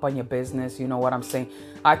give up on your business. You know what I'm saying?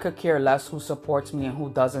 I could care less who supports me and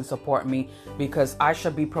who doesn't support me, because I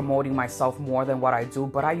should be promoting myself more than what I do.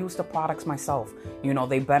 But I use the products myself. You know,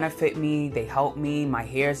 they benefit me. They help me. My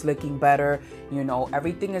hair's looking better. You know,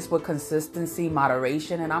 everything is with consistency,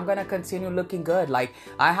 moderation, and I'm going to continue looking good. Like,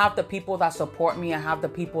 I have the people that support me. I have the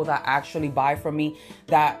people that actually buy from me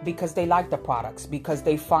that because they like the products, because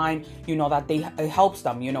they find, you know, that it helps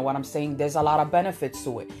them. You know what I'm saying? There's a lot of benefits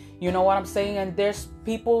to it. You know what I'm saying? And there's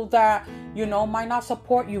people that, you know, might not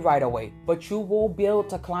support you right away, but you will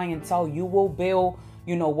build a clientele. You will build,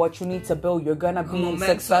 you know, what you need to build. You're going to be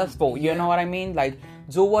successful. You know what I mean? Like,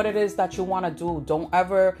 do what it is that you want to do. Don't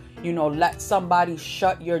ever, you know, let somebody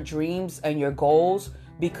shut your dreams and your goals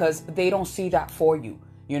because they don't see that for you.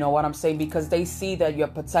 You know what I'm saying? Because they see that your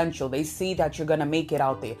potential, they see that you're going to make it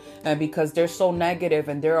out there. And because they're so negative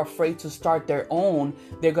and they're afraid to start their own,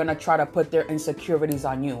 they're going to try to put their insecurities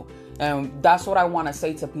on you. And that's what I want to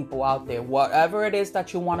say to people out there. Whatever it is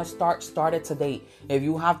that you want to start it today. If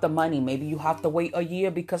you have the money, maybe you have to wait a year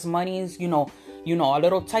because money is, you know, a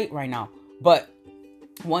little tight right now. But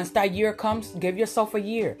once that year comes, give yourself a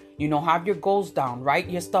year. You know, have your goals down. Write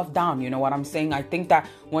your stuff down. You know what I'm saying? I think that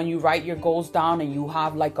when you write your goals down and you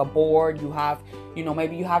have like a board, you have, you know,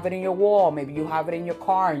 maybe you have it in your wall. Maybe you have it in your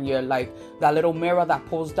car and you're like that little mirror that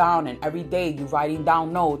pulls down, and every day you writing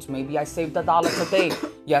down notes. Maybe I saved $1 today.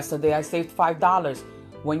 Yesterday I saved $5.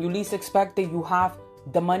 When you least expect it, you have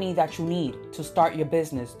the money that you need to start your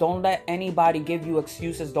business. Don't let anybody give you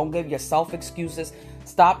excuses. Don't give yourself excuses.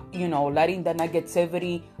 Stop, you know, letting the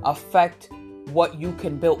negativity affect what you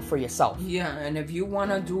can build for yourself. Yeah, and if you want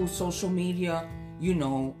to do social media, you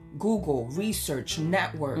know, Google, research,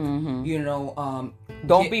 network, you know.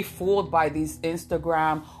 Don't be fooled by these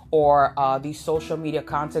Instagram or these social media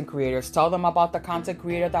content creators. Tell them about the content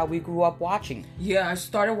creator that we grew up watching. Yeah, I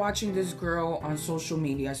started watching this girl on social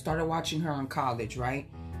media. I started watching her on college, right?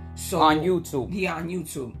 So on YouTube. Yeah, on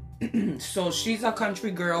YouTube. So she's a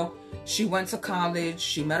country girl. She went to college.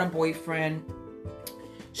 She met a boyfriend.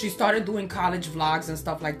 She started doing college vlogs and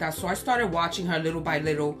stuff like that. So I started watching her little by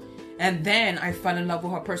little. And then I fell in love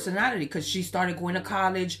with her personality because she started going to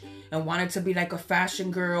college and wanted to be like a fashion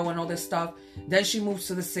girl and all this stuff. Then she moves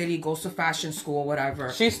to the city, goes to fashion school,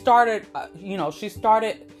 whatever. She started, she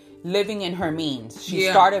started living in her means. She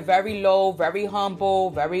started very low, very humble,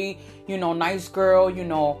 very, nice girl.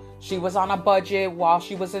 She was on a budget while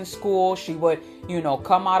she was in school. She would,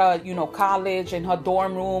 come out of, college in her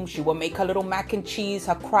dorm room. She would make her little mac and cheese,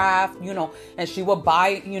 her craft, and she would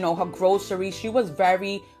buy, her groceries. She was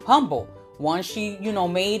very humble. Once she,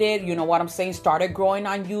 made it, started growing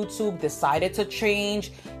on YouTube, decided to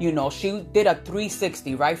change, she did a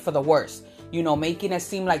 360, right, for the worse. Making it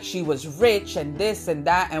seem like she was rich and this and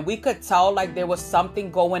that. And we could tell like there was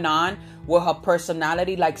something going on with her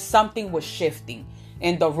personality, like something was shifting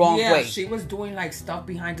in the wrong way. Yeah, she was doing like stuff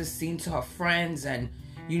behind the scenes to her friends and,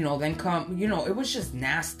 then it was just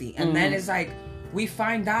nasty. And then it's like, we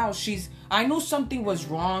find out I knew something was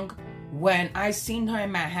wrong when I seen her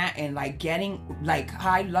in Manhattan, like getting like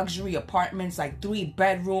high luxury apartments, like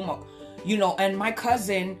 3-bedroom, and my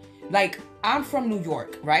cousin, like I'm from New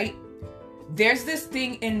York, right? There's this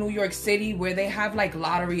thing in New York City where they have like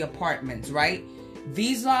lottery apartments, right?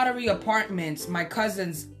 These lottery apartments, my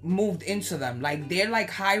cousins moved into them. Like they're like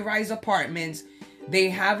high-rise apartments. They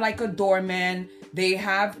have like a doorman. They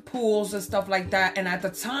have pools and stuff like that. And at the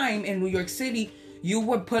time in New York City, you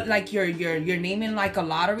would put like your name in like a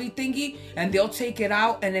lottery thingy and they'll take it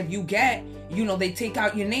out. And if you get, they take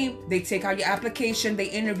out your name, they take out your application, they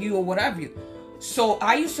interview or whatever. So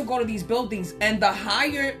I used to go to these buildings, and the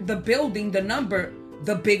higher the building, the number,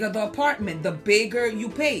 the bigger the apartment, the bigger you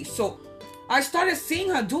pay. So I started seeing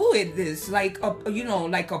her do this, like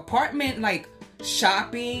apartment, like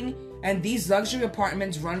shopping, and these luxury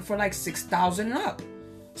apartments run for like $6,000 and up.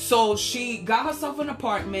 So she got herself an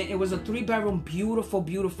apartment. It was a 3-bedroom, beautiful,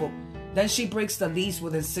 beautiful. Then she breaks the lease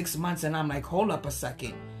within 6 months, and I'm like, hold up a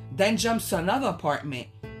second. Then jumps to another apartment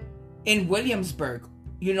in Williamsburg.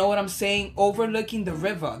 You know what I'm saying? Overlooking the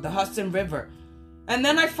river, the Hudson River. And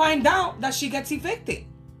then I find out that she gets evicted.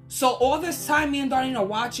 So all this time, me and Darlene are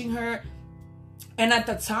watching her. And at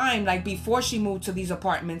the time, like before she moved to these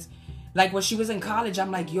apartments, like when she was in college,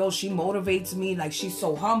 I'm like, yo, she motivates me. Like she's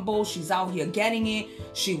so humble. She's out here getting it.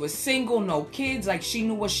 She was single, no kids. Like she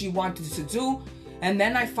knew what she wanted to do. And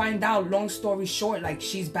then I find out, long story short, like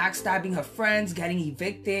she's backstabbing her friends, getting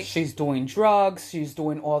evicted. She's doing drugs. She's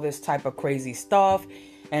doing all this type of crazy stuff.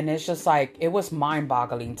 And it's just like, it was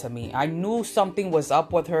mind-boggling to me. I knew something was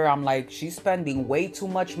up with her. I'm like, she's spending way too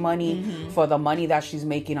much money for the money that she's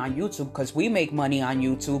making on YouTube. Because we make money on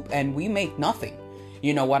YouTube and we make nothing.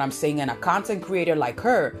 You know what I'm saying? And a content creator like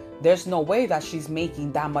her, there's no way that she's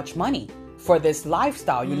making that much money for this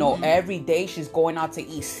lifestyle. Every day she's going out to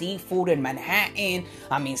eat seafood in Manhattan.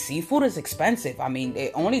 I mean, seafood is expensive. I mean,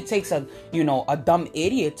 it only takes a dumb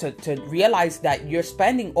idiot to realize that you're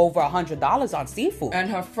spending over $100 on seafood. And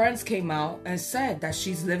her friends came out and said that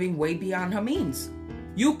she's living way beyond her means.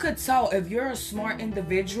 You could tell, if you're a smart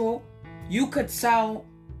individual, you could tell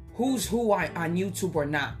who's who on YouTube or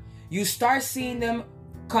not. You start seeing them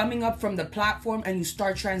coming up from the platform and you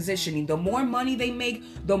start transitioning. The more money they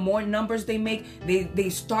make, the more numbers they make, they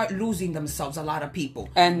start losing themselves, a lot of people.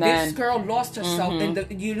 And then this girl lost herself in the,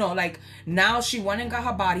 like now she went and got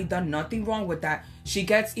her body done, nothing wrong with that. She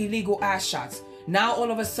gets illegal ass shots. Now all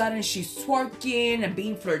of a sudden she's twerking and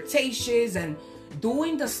being flirtatious and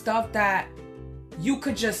doing the stuff that you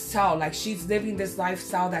could just tell, like she's living this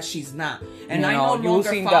lifestyle that she's not. And I no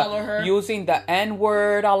longer follow her. Using the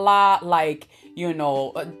N-word a lot, like,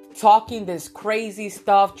 talking this crazy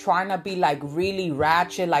stuff, trying to be like really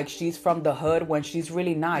ratchet, like she's from the hood when she's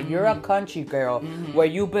really not. You're a country girl where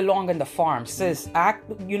you belong in the farm. Sis, act,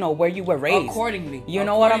 where you were raised. Accordingly. You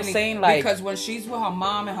know what I'm saying? Like, because when she's with her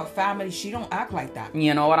mom and her family, she don't act like that.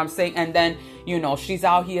 You know what I'm saying? And then, she's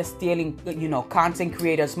out here stealing, content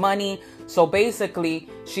creators' money. So basically,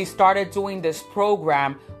 she started doing this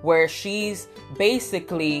program where she's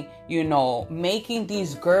basically, making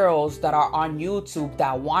these girls that are on YouTube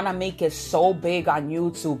that want to make it so big on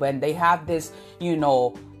YouTube, and they have this,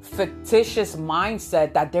 fictitious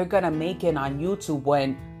mindset that they're going to make it on YouTube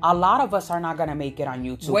when a lot of us are not going to make it on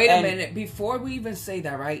YouTube. Wait a minute. Before we even say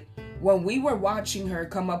that, right? When we were watching her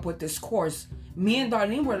come up with this course, me and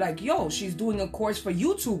Darlene were like, yo, she's doing a course for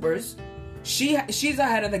YouTubers. She's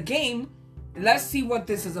ahead of the game. Let's see what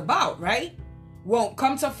this is about, right? Well,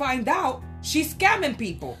 come to find out, she's scamming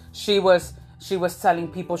people. She was She was telling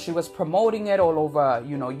people she was promoting it all over,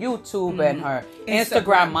 YouTube and her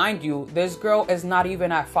Instagram. Mind you, this girl is not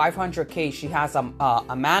even at 500K. She has a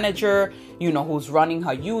manager, who's running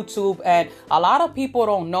her YouTube. And a lot of people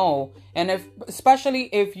don't know. And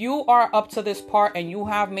especially if you are up to this part and you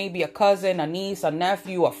have maybe a cousin, a niece, a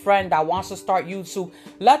nephew, a friend that wants to start YouTube,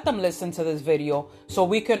 let them listen to this video so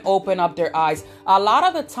we can open up their eyes. A lot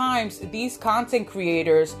of the times, these content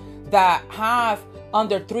creators that have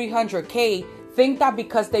under 300K think that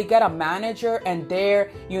because they get a manager and they're,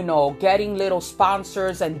 getting little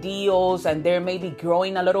sponsors and deals and they're maybe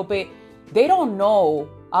growing a little bit, they don't know.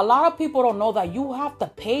 A lot of people don't know that you have to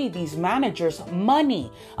pay these managers money.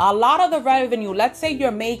 A lot of the revenue, let's say you're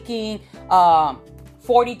making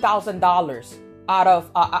 $40,000 out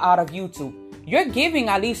of YouTube. You're giving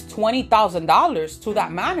at least $20,000 to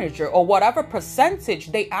that manager or whatever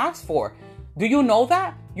percentage they ask for. Do you know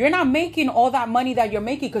that? You're not making all that money that you're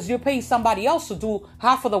making because you're paying somebody else to do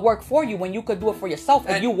half of the work for you when you could do it for yourself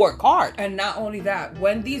and you work hard. And not only that,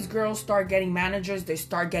 when these girls start getting managers, they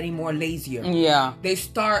start getting more lazier. Yeah. They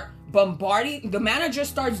start bombarding. The manager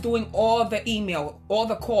starts doing all the email, all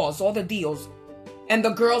the calls, all the deals. And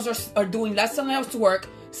the girls are doing less and less work,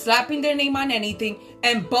 slapping their name on anything,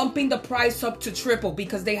 and bumping the price up to triple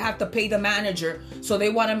because they have to pay the manager. So they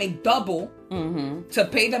want to make double to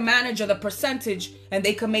pay the manager the percentage, and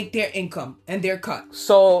they can make their income and their cut.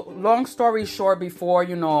 So long story short, before,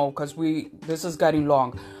 because this is getting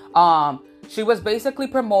long. She was basically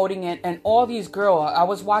promoting it, and all these girls, I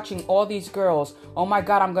was watching all these girls. Oh my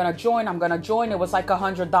God, I'm going to join. It was like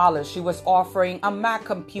 $100. She was offering a Mac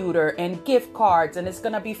computer and gift cards, and it's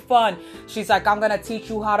going to be fun. She's like, I'm going to teach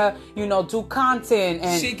you how to, do content.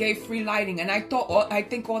 And she gave free lighting. And I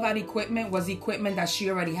think all that equipment was equipment that she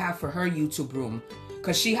already had for her YouTube room.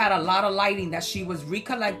 Because she had a lot of lighting that she was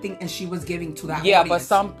recollecting and she was giving to that audience.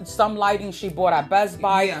 But some lighting she bought at Best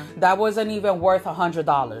Buy, that wasn't even worth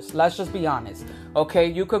 $100. Let's just be honest. Okay,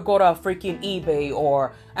 you could go to a freaking eBay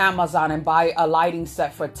or Amazon and buy a lighting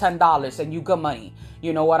set for $10 and you get money.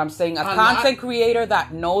 You know what I'm saying? A content creator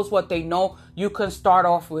that knows what they know, you can start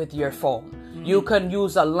off with your phone. You can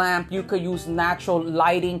use a lamp. You could use natural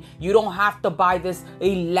lighting. You don't have to buy this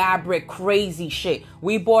elaborate, crazy shit.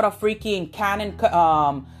 We bought a freaking Canon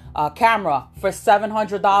camera for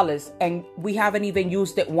 $700 and we haven't even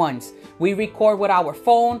used it once. We record with our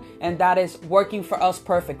phone and that is working for us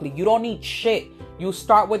perfectly. You don't need shit. You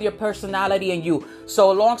start with your personality and you.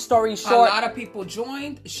 So long story short, a lot of people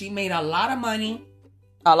joined. She made a lot of money.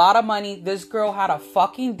 This girl had a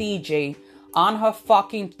fucking DJ on her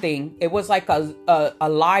fucking thing. It was like a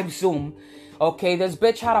live Zoom. Okay, this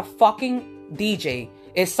bitch had a fucking DJ.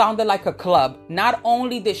 It sounded like a club. Not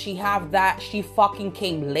only did she have that, she fucking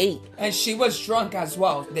came late. And she was drunk as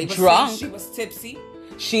well. They were drunk. She was tipsy.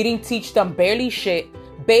 She didn't teach them barely shit.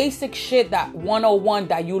 Basic shit that 101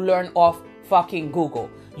 that you learn off fucking Google.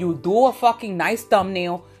 You do a fucking nice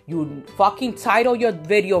thumbnail. You fucking title your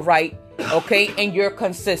video right. Okay, and you're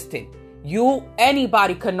consistent.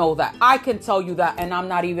 Anybody can know that. I can tell you that, and I'm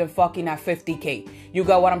not even fucking at 50K. You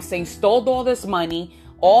got what I'm saying? Stole all this money.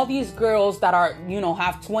 All these girls that are,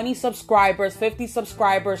 have 20 subscribers, 50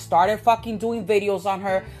 subscribers, started fucking doing videos on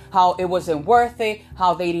her, how it wasn't worth it,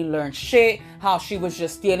 how they didn't learn shit, how she was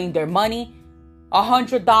just stealing their money.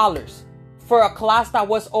 $100 for a class that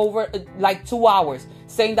was over like 2 hours,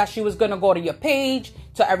 saying that she was gonna go to your page,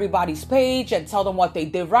 to everybody's page, and tell them what they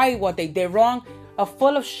did right, what they did wrong.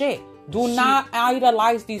 Full of shit. Do not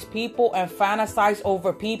idolize these people and fantasize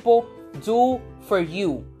over people. Do for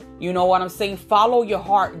you. You know what I'm saying? Follow your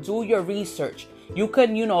heart. Do your research. You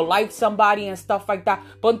can, like somebody and stuff like that,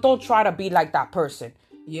 but don't try to be like that person.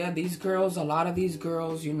 Yeah, a lot of these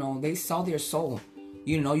girls, they sell their soul.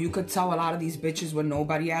 You could tell a lot of these bitches when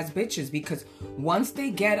nobody has bitches, because once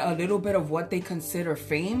they get a little bit of what they consider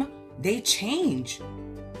fame, they change.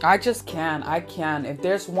 I just can't. I can't. If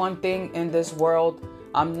there's one thing in this world,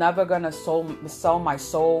 I'm never gonna sell my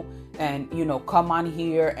soul and, come on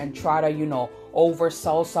here and try to,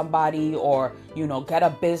 oversell somebody or, get a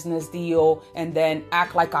business deal and then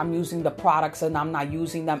act like I'm using the products and I'm not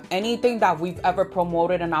using them. Anything that we've ever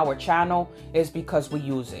promoted in our channel is because we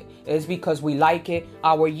use it. It's because we like it.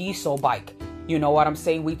 Our Yeeso bike. You know what I'm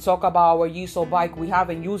saying? We talk about our Yeeso bike. We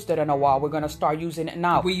haven't used it in a while. We're going to start using it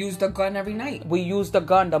now. We use the gun every night. We use the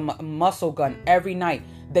gun, the muscle gun, every night.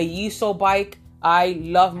 The Yeeso bike, I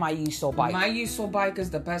love my Yeeso bike. My Yeeso bike is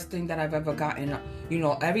the best thing that I've ever gotten.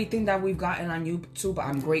 Everything that we've gotten on YouTube,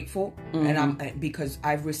 I'm grateful. And because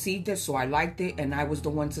I've received it, so I liked it. And I was the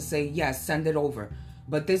one to say, yes, send it over.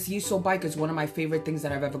 But this Yiso bike is one of my favorite things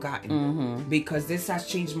that I've ever gotten because this has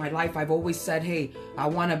changed my life. I've always said, hey, I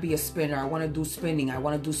want to be a spinner. I want to do spinning.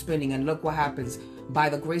 And look what happens. By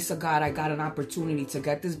the grace of God, I got an opportunity to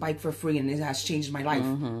get this bike for free, and it has changed my life.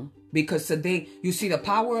 Because today, you see the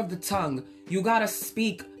power of the tongue. You got to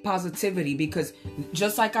speak positivity because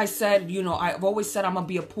just like I said, I've always said I'm going to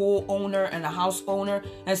be a pool owner and a house owner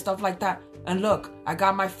and stuff like that. And look, I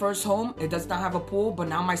got my first home. It does not have a pool, but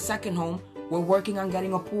now my second home, we're working on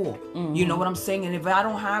getting a pool. You know what I'm saying? And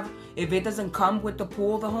if it doesn't come with the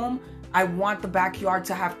pool, the home, I want the backyard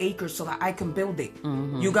to have acres so that I can build it.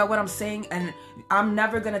 You got what I'm saying? And I'm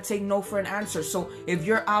never going to take no for an answer. So if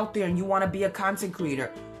you're out there and you want to be a content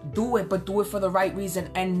creator, do it, but do it for the right reason.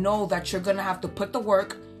 And know that you're going to have to put the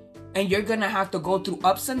work and you're going to have to go through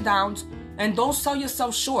ups and downs. And don't sell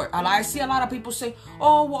yourself short. I see a lot of people say,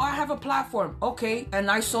 oh, well, I have a platform. Okay,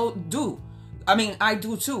 and I so do. I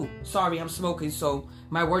do too. Sorry, I'm smoking, so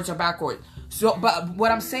my words are backward. So, but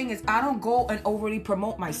what I'm saying is I don't go and overly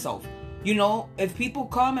promote myself. If people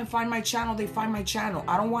come and find my channel, they find my channel.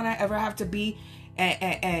 I don't want to ever have to be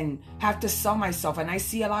and have to sell myself. And I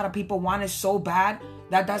see a lot of people want it so bad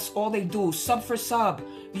that that's all they do. Sub for sub.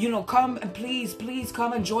 Come and please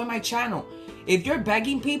come and join my channel. If you're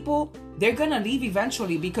begging people, they're going to leave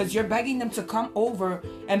eventually because you're begging them to come over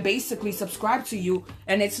and basically subscribe to you,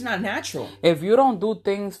 and it's not natural. If you don't do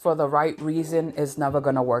things for the right reason, it's never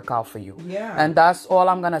going to work out for you. Yeah. And that's all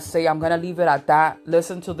I'm going to say. I'm going to leave it at that.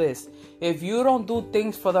 Listen to this. If you don't do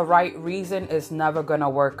things for the right reason, it's never going to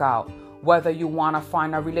work out. Whether you want to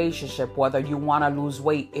find a relationship, whether you want to lose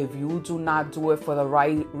weight, if you do not do it for the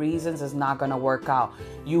right reasons, it's not going to work out.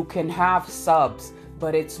 You can have subs,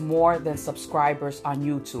 but it's more than subscribers on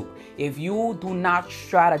YouTube. If you do not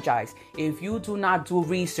strategize, if you do not do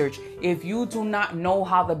research, if you do not know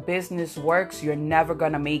how the business works, you're never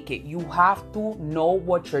gonna make it. You have to know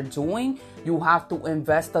what you're doing. You have to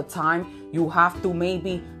invest the time. You have to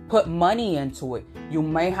maybe put money into it. You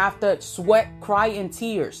may have to sweat, cry, and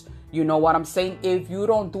tears. You know what I'm saying? If you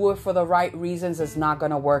don't do it for the right reasons, it's not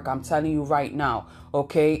gonna work. I'm telling you right now,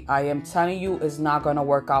 okay? I am telling you it's not gonna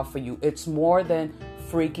work out for you. It's more than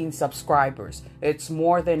freaking subscribers. It's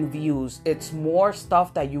more than views. It's more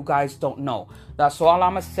stuff that you guys don't know. That's all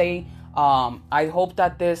I'm gonna say. I hope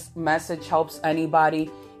that this message helps anybody.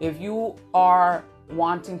 If you are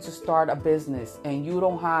wanting to start a business and you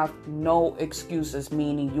don't have no excuses,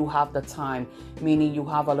 meaning you have the time, meaning you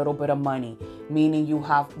have a little bit of money, meaning you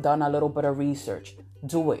have done a little bit of research,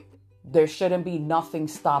 do it. There shouldn't be nothing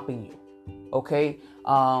stopping you. Okay?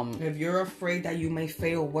 If you're afraid that you may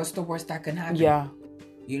fail, what's the worst that can happen? Yeah.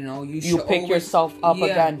 You pick yourself up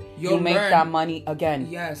again. You make that money again.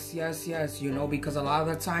 Yes. Because a lot of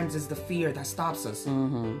the times it's the fear that stops us.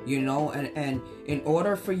 And in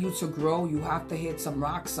order for you to grow, you have to hit some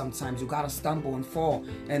rocks sometimes. You got to stumble and fall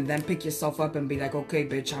and then pick yourself up and be like, okay,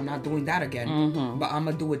 bitch, I'm not doing that again. But I'm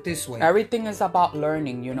going to do it this way. Everything is about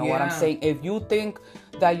learning. You know what I'm saying? If you think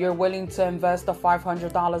that you're willing to invest the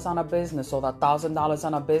 $500 on a business or the $1,000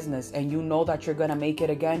 on a business and you know that you're going to make it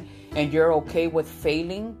again and you're okay with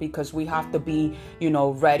failing, because we have to be,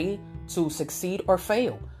 ready to succeed or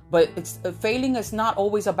fail. But failing is not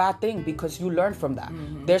always a bad thing because you learn from that.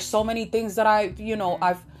 There's so many things that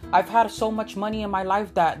I've had so much money in my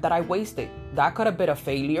life that I wasted. That could have been a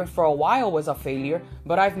failure. For a while it was a failure,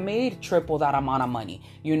 but I've made triple that amount of money.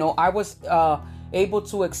 I was able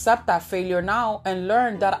to accept that failure now and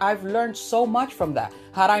learn that I've learned so much from that.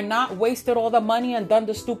 Had I not wasted all the money and done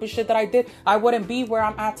the stupid shit that I did, I wouldn't be where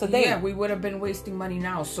I'm at today. Yeah, we would have been wasting money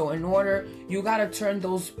now. So you got to turn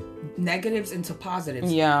those negatives into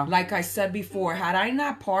positives. Yeah. Like I said before, had I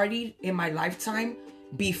not partied in my lifetime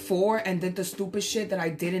before and did the stupid shit that I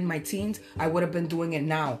did in my teens, I would have been doing it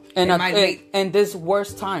now. And this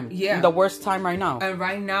worst time. Yeah. The worst time right now. And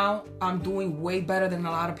right now, I'm doing way better than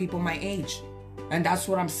a lot of people my age. And that's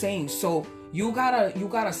what I'm saying. So you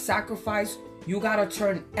gotta sacrifice. You gotta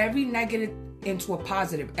turn every negative into a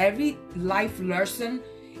positive. Every life lesson,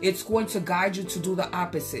 it's going to guide you to do the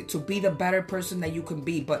opposite, to be the better person that you can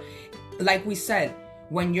be. But like we said,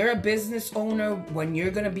 when you're a business owner, when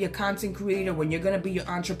you're going to be a content creator, when you're going to be your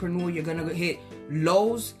entrepreneur, you're going to hit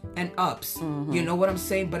lows and ups. You know what I'm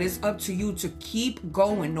saying? But it's up to you to keep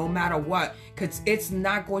going no matter what, because it's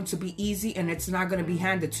not going to be easy and it's not going to be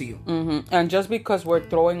handed to you. And just because we're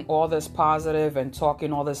throwing all this positive and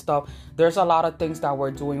talking all this stuff, there's a lot of things that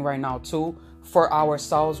we're doing right now too. For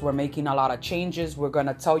ourselves, we're making a lot of changes. We're going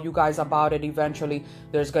to tell you guys about it eventually.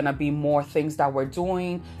 There's going to be more things that we're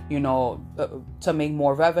doing, to make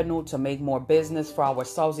more revenue, to make more business for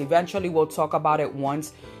ourselves. Eventually, we'll talk about it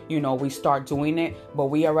once, we start doing it. But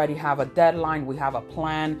we already have a deadline. We have a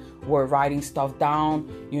plan. We're writing stuff down.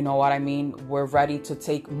 You know what I mean? We're ready to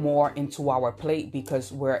take more into our plate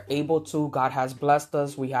because we're able to. God has blessed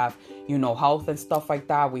us. We have, health and stuff like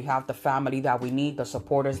that. We have the family that we need, the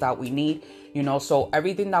supporters that we need, so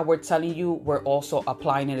everything that we're telling you, we're also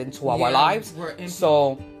applying it into our lives.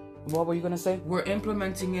 So what were you going to say? We're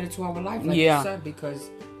implementing it into our life, like you said,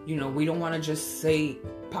 because, we don't want to just say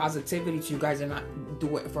positivity to you guys and not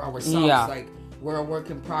do it for ourselves. Yeah. Like, we're a work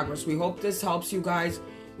in progress. We hope this helps you guys.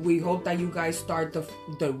 We hope that you guys start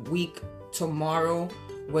the week tomorrow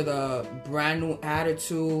with a brand new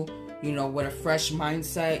attitude, with a fresh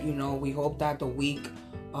mindset. We hope that the week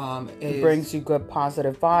brings you good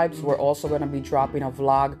positive vibes. We're also going to be dropping a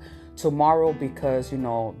vlog tomorrow because, the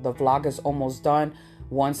vlog is almost done.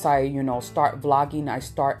 Once I, start vlogging, I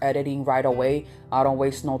start editing right away. I don't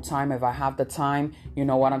waste no time. If I have the time, you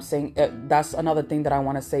know what I'm saying? That's another thing that I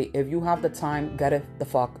want to say. If you have the time, get it the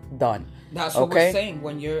fuck done. That's what we're saying.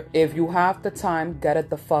 If you have the time, get it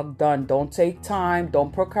the fuck done. Don't take time.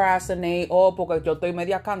 Don't procrastinate. Oh, porque yo estoy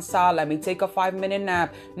media cansada. Let me take a 5-minute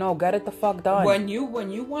nap. No, get it the fuck done. When you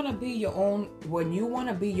want to be your own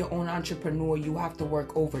entrepreneur, you have to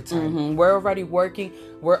work overtime. Mm-hmm. We're already working.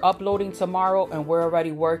 We're uploading tomorrow, and we're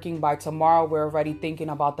already working. By tomorrow, we're already thinking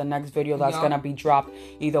about the next video that's gonna be dropped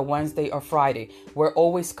either Wednesday or Friday. We're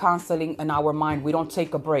always constantly in our mind. We don't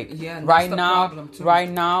take a break. Yeah, right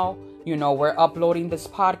now. We're uploading this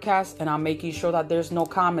podcast and I'm making sure that there's no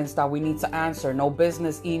comments that we need to answer, no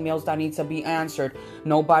business emails that need to be answered,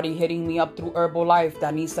 nobody hitting me up through Herbalife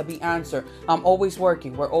that needs to be answered. I'm always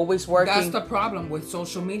working. We're always working. That's the problem with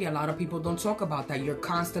social media. A lot of people don't talk about that. You're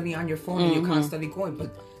constantly on your phone and you're constantly going,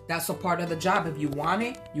 but that's a part of the job. If you want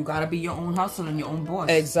it, you got to be your own hustle and your own boss.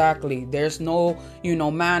 Exactly. There's no,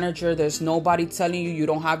 manager. There's nobody telling you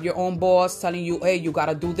don't have your own boss telling you, hey, you got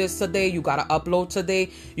to do this today. You got to upload today.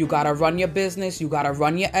 You got to run your business. You got to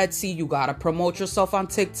run your Etsy. You got to promote yourself on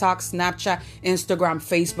TikTok, Snapchat, Instagram,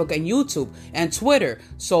 Facebook, and YouTube and Twitter.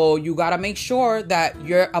 So you got to make sure that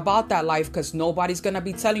you're about that life because nobody's going to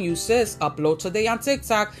be telling you, sis, upload today on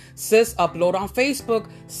TikTok. Sis, upload on Facebook.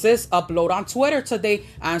 Sis, upload on Twitter today.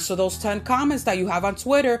 Answer those 10 comments that you have on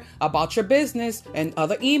Twitter about your business and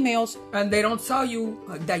other emails. And they don't tell you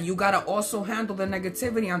that you got to also handle the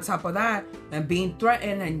negativity on top of that and being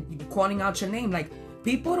threatened and calling out your name. Like,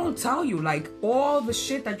 people don't tell you, like, all the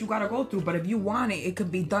shit that you got to go through. But if you want it, it can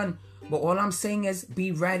be done. But all I'm saying is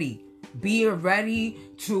be ready. Be ready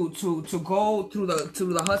to go through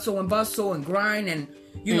the hustle and bustle and grind and,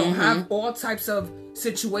 have all types of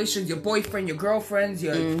situations, your boyfriend, your girlfriends,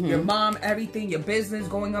 your mom, everything, your business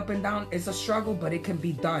going up and down. It's a struggle, but it can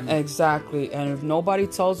be done. Exactly. And if nobody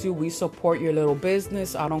tells you we support your little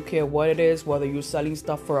business, I don't care what it is, whether you're selling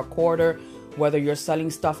stuff for a quarter, whether you're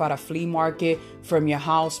selling stuff at a flea market, from your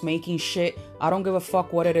house, making shit, I don't give a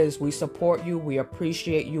fuck what it is. We support you. We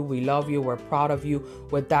appreciate you. We love you. We're proud of you.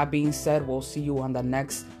 With that being said, we'll see you on the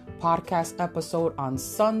next podcast episode on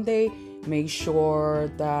Sunday. Make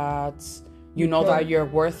sure that you know that you're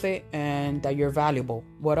worth it and that you're valuable.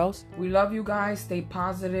 What else? We love you guys. Stay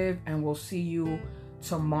positive, and we'll see you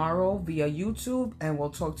tomorrow via YouTube, and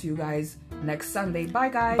we'll talk to you guys next Sunday. Bye,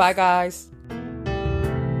 guys. Bye, guys.